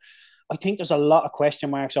half. So I think there's a lot of question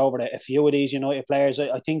marks over a few of these United players.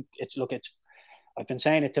 I think I've been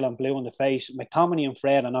saying it till I'm blue in the face. McTominay and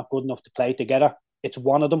Fred are not good enough to play together. It's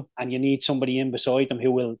one of them, and you need somebody in beside them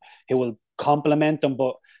who will complement them.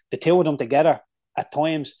 But the two of them together at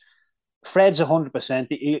times, Fred's 100%.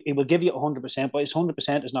 He will give you 100%, but his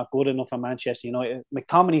 100% is not good enough for Manchester United.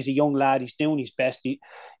 McTominay's a young lad. He's doing his best.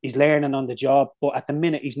 He's learning on the job, but at the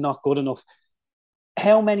minute, he's not good enough.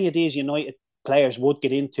 How many of these United players would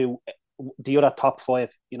get into the other top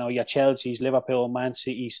five? Your Chelsea's, Liverpool, Man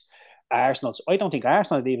City's, Arsenal's. I don't think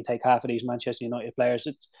Arsenal would even take half of these Manchester United players.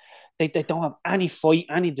 They don't have any fight,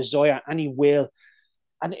 any desire, any will.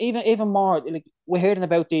 And even more, like we're hearing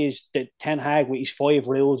about the Ten Hag with his 5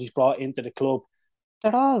 rules he's brought into the club.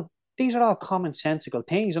 These are all commonsensical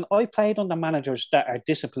things. And I played under managers that are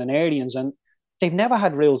disciplinarians, and they've never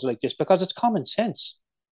had rules like this because it's common sense.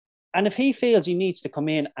 And if he feels he needs to come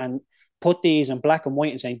in and put these in black and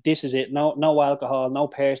white and saying this is it, no alcohol, no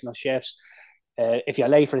personal chefs. If you're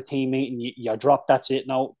late for a team meeting, you're dropped. That's it.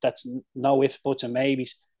 No, that's no ifs, buts, and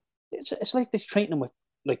maybes. It's like they're treating them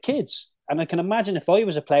like kids. And I can imagine if I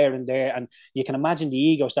was a player in there, and you can imagine the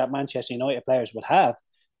egos that Manchester United players would have,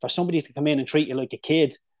 for somebody to come in and treat you like a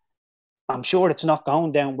kid, I'm sure it's not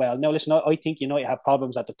going down well. Now, listen, I think United have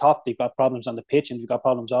problems at the top. They've got problems on the pitch, and they've got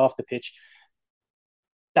problems off the pitch.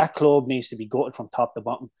 That club needs to be gutted from top to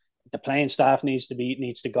bottom. The playing staff needs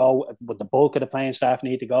to go, but the bulk of the playing staff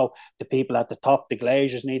need to go. The people at the top, the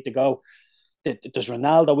Glazers, need to go. There's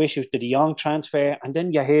Ronaldo issues, the De Jong transfer, and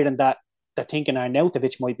then you're hearing that they're thinking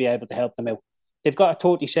Arnautovic might be able to help them out. They've got a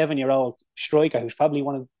 37-year-old striker who's probably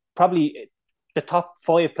probably the top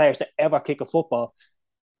 5 players to ever kick a football,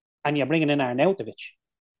 and you're bringing in Arnautovic.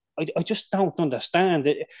 I just don't understand.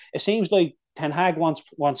 It seems like Ten Hag wants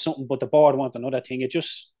something, but the board wants another thing.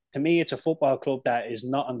 To me, it's a football club that is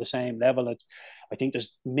not on the same level. I think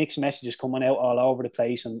there's mixed messages coming out all over the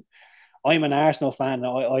place, and I'm an Arsenal fan.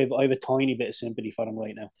 I have a tiny bit of sympathy for them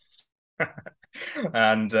right now.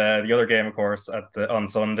 And the other game, of course, on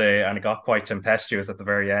Sunday, and it got quite tempestuous at the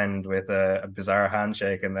very end with a bizarre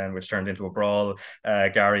handshake, and then which turned into a brawl.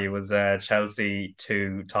 Gary, was Chelsea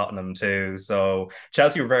to Tottenham 2. So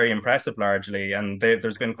Chelsea were very impressive largely, and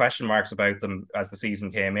there's been question marks about them as the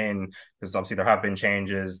season came in, because obviously there have been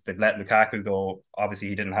changes. They've let Lukaku go. Obviously,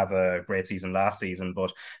 he didn't have a great season last season,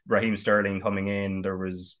 but Raheem Sterling coming in, there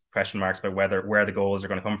was question marks about where the goals are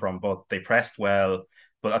going to come from. But they pressed well.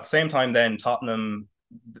 But at the same time, then Tottenham,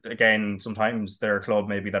 again, sometimes they're a club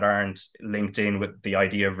maybe that aren't linked in with the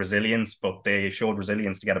idea of resilience, but they showed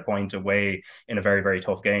resilience to get a point away in a very, very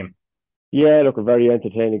tough game. Yeah, look, a very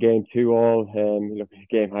entertaining game, 2-2. Look, the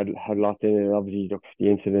game had lots in it. Obviously, look,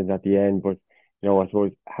 the incident at the end, but I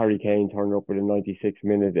suppose Harry Kane turning up with a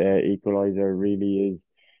 96-minute equaliser really is,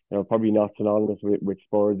 probably not synonymous with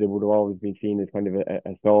Spurs. They would have always been seen as kind of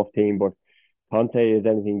a soft team, but Conte is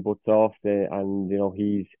anything but soft, and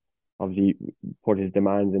he's obviously put his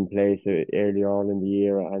demands in place earlier on in the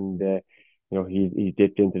year, and he's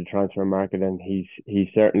dipped into the transfer market, and he's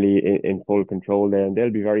certainly in full control there, and they'll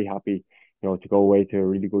be very happy, to go away to a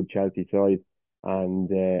really good Chelsea side, and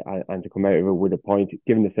to come out of it with a point,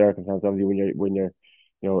 given the circumstance. Obviously, when you're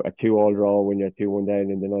a 2-2 draw, when you're 2-1 down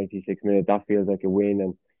in the 96th minute, that feels like a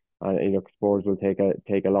win, and Spurs will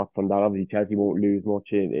take a lot from that. Obviously, Chelsea won't lose much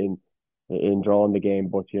in drawing the game,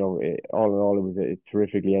 but all in all, it was a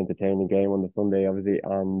terrifically entertaining game on the Sunday, obviously,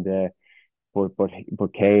 and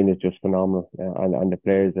but Kane is just phenomenal, and the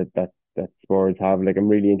players that Spurs have. Like, I'm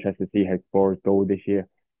really interested to see how Spurs go this year.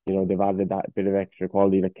 They've added that bit of extra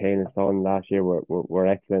quality that Kane and Son last year were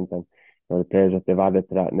excellent, and the players that they've added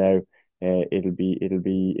to that now, it'll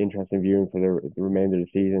be interesting viewing for the remainder of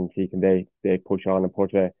the season. See, can they push on and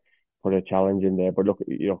put a challenge in there. But look,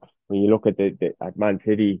 when you look at at Man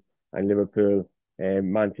City and Liverpool,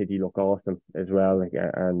 Man City look awesome as well. Like,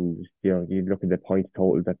 and you look at the points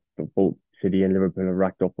total that both City and Liverpool have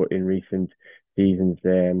racked up in recent seasons.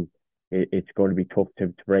 It's going to be tough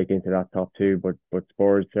to break into that top two, but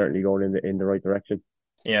Spurs certainly going in the right direction.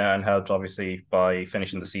 Yeah, and helped obviously by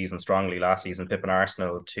finishing the season strongly last season, pipping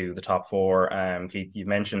Arsenal to the top four. Keith, you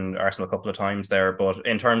mentioned Arsenal a couple of times there, but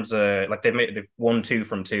in terms of they've won 2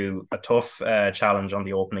 from 2, a tough challenge on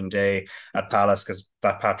the opening day at Palace, because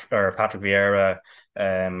that Patrick Vieira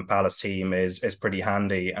Palace team is pretty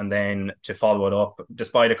handy, and then to follow it up,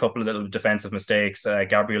 despite a couple of little defensive mistakes,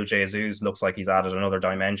 Gabriel Jesus looks like he's added another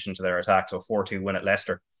dimension to their attack. So 4-2 win at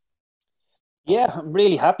Leicester. Yeah, I'm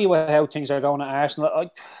really happy with how things are going at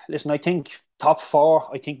Arsenal. I think top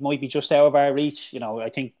 4, might be just out of our reach.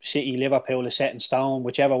 I think City, Liverpool is set in stone,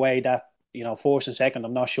 whichever way that, first and second,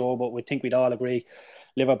 I'm not sure, but we think we'd all agree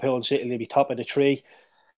Liverpool and City will be top of the 3.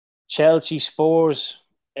 Chelsea, Spurs,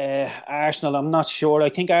 Arsenal, I'm not sure. I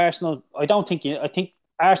think Arsenal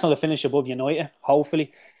will finish above United,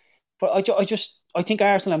 hopefully. But I think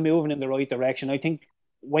Arsenal are moving in the right direction. I think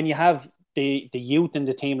when you have the youth in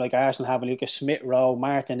the team like Arsenal having like a Smith Rowe,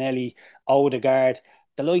 Martinelli, Odegaard,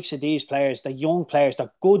 the likes of these players, they're young players,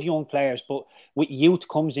 they're good young players, but with youth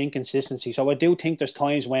comes inconsistency. So I do think there's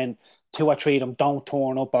times when 2 or 3 of them don't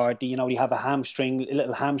turn up, or you have a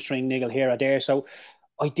little hamstring niggle here or there. So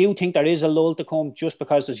I do think there is a lull to come just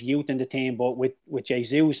because there's youth in the team. But with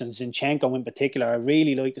Jesus and Zinchenko in particular, I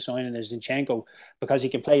really like the signing of Zinchenko because he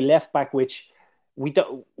can play left back, which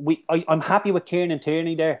I'm happy with Kieran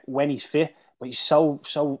Tierney there when he's fit, but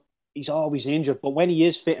he's always injured. But when he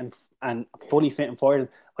is fit and fully fit and firing,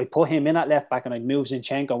 I put him in at left back and I'd move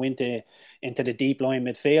Zinchenko into the deep line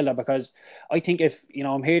midfielder, because I think if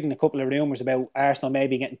I'm hearing a couple of rumours about Arsenal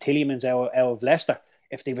maybe getting Tielemans out of Leicester.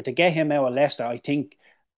 If they were to get him out of Leicester, I think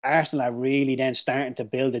Arsenal are really then starting to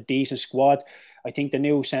build a decent squad. I think the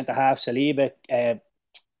new centre half Saliba,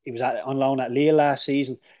 he was on loan at Lille last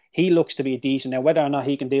season. He looks to be decent. Now, whether or not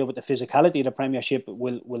he can deal with the physicality of the Premiership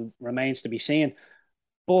will remains to be seen.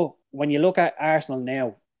 But when you look at Arsenal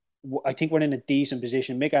now, I think we're in a decent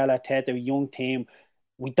position. Mikel Arteta, a young team.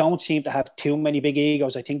 We don't seem to have too many big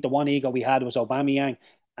egos. I think the one ego we had was Aubameyang,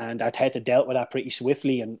 and Arteta dealt with that pretty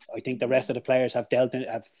swiftly. And I think the rest of the players have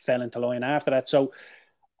fell into line after that. So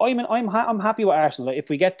I'm happy with Arsenal. If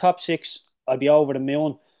we get top 6, I'll be over the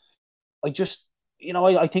moon. I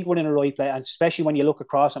think we're in the right place, and especially when you look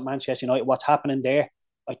across at Manchester United, what's happening there,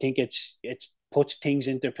 I think it's puts things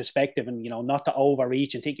into perspective, and not to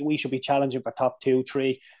overreach and think we should be challenging for top 2,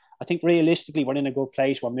 3. I think realistically we're in a good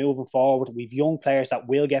place. We're moving forward. We've young players that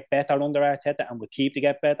will get better under Arteta and will keep to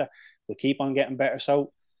get better. We'll keep on getting better.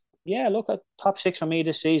 So yeah, look, at top 6 for me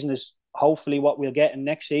this season is hopefully what we'll get in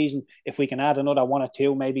next season. If we can add another 1 or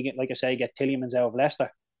 2, maybe get Tielemans out of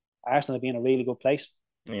Leicester, Arsenal will be in a really good place.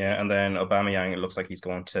 Yeah, and then Aubameyang, it looks like he's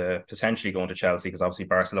potentially going to Chelsea, because obviously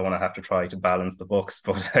Barcelona have to try to balance the books.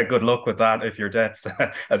 But good luck with that if your debt's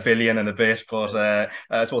a billion and a bit. But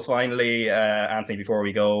I suppose finally, Anthony, before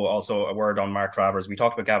we go, also a word on Mark Travers. We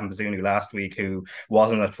talked about Gavin Bazunu last week, who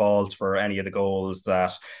wasn't at fault for any of the goals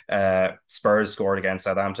that Spurs scored against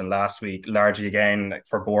Southampton last week, largely again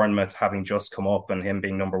for Bournemouth having just come up and him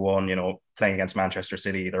being number one, playing against Manchester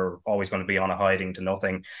City. They're always going to be on a hiding to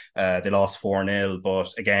nothing. They lost 4-0, but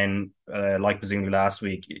again, like Bazunu last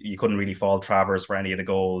week, you couldn't really fault Travers for any of the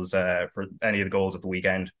goals at the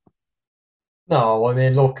weekend. No, I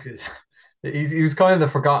mean, look, he was kind of the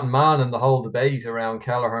forgotten man in the whole debate around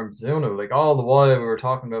Kelleher and Bazunu. Like all the while we were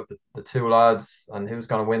talking about the two lads and who's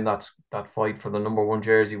going to win that fight for the number one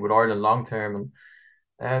jersey with Ireland long term.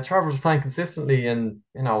 And Travers was playing consistently in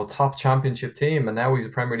a top championship team, and now he's a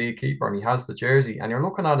Premier League keeper and he has the jersey. And you're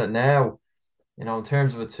looking at it now, in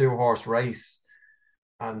terms of a two-horse race,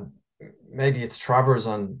 and maybe it's Travers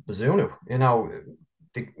and Bazunu.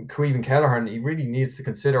 Caoimhin Kelleher, he really needs to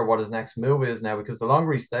consider what his next move is now, because the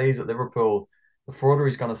longer he stays at Liverpool, the further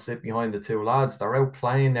he's going to sit behind the two lads. They're out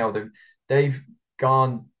playing now. They've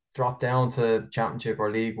dropped down to Championship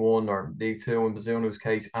or League One or League Two in Bazunu's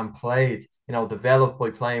case, and played, developed by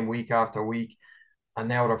playing week after week, and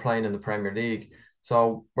now they're playing in the Premier League.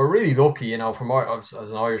 So we're really lucky, from as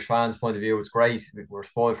an Irish fan's point of view. It's great. We're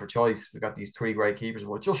spoiled for choice. We've got these three great keepers,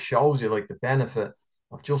 but it just shows you like the benefit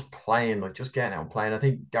of just playing, like just getting out and playing. I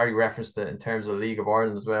think Gary referenced it in terms of the League of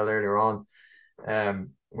Ireland as well earlier on.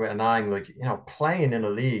 With Anang, like, playing in a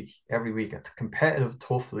league every week, a competitive,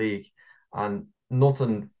 tough league, and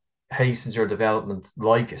nothing hastens your development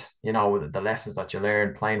like it, with the lessons that you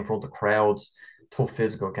learn playing in front of crowds, tough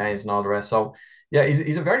physical games and all the rest. So yeah,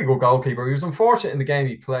 he's a very good goalkeeper. He was unfortunate in the game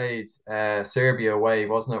he played Serbia away,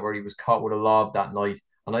 wasn't it, where he was caught with a lob that night,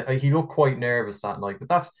 and he looked quite nervous that night. But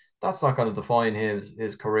that's not going to define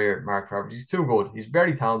his career, Mark Travers. He's too good. He's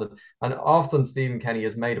very talented, and often Stephen Kenny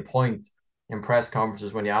has made a point in press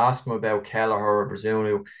conferences when you ask him about Kelleher or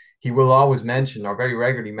Bazunu, he will always mention, or very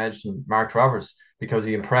regularly mention, Mark Travers, because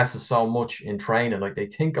he impresses so much in training. Like, they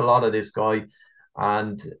think a lot of this guy.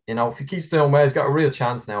 And if he keeps doing well, he's got a real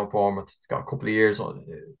chance now at Bournemouth. He's got a couple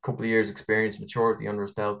of years experience, maturity under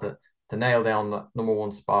his belt to nail down that number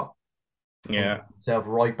one spot. Yeah, himself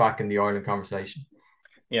right back in the Ireland conversation.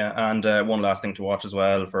 Yeah, and one last thing to watch as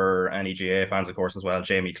well for any GA fans, of course, as well.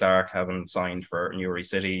 Jamie Clark having signed for Newry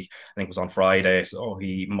City, I think it was on Friday, so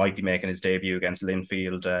he might be making his debut against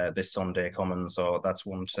Linfield this Sunday coming. So that's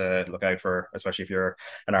one to look out for, especially if you're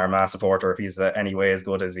an Armagh supporter. If he's any way as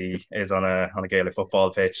good as he is on a Gaelic football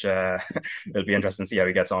pitch, it'll be interesting to see how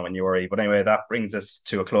he gets on with Newry. But anyway, that brings us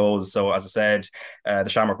to a close. So as I said, the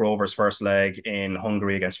Shamrock Rovers' first leg in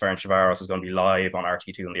Hungary against Ferencváros is going to be live on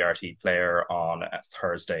RT2 and the RT Player on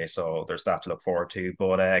Thursday. So there's that to look forward to.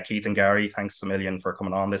 But Keith and Gary, thanks a million for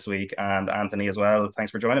coming on this week, and Anthony as well.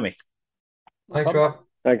 Thanks for joining me. Thanks, Rob.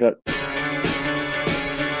 Thanks.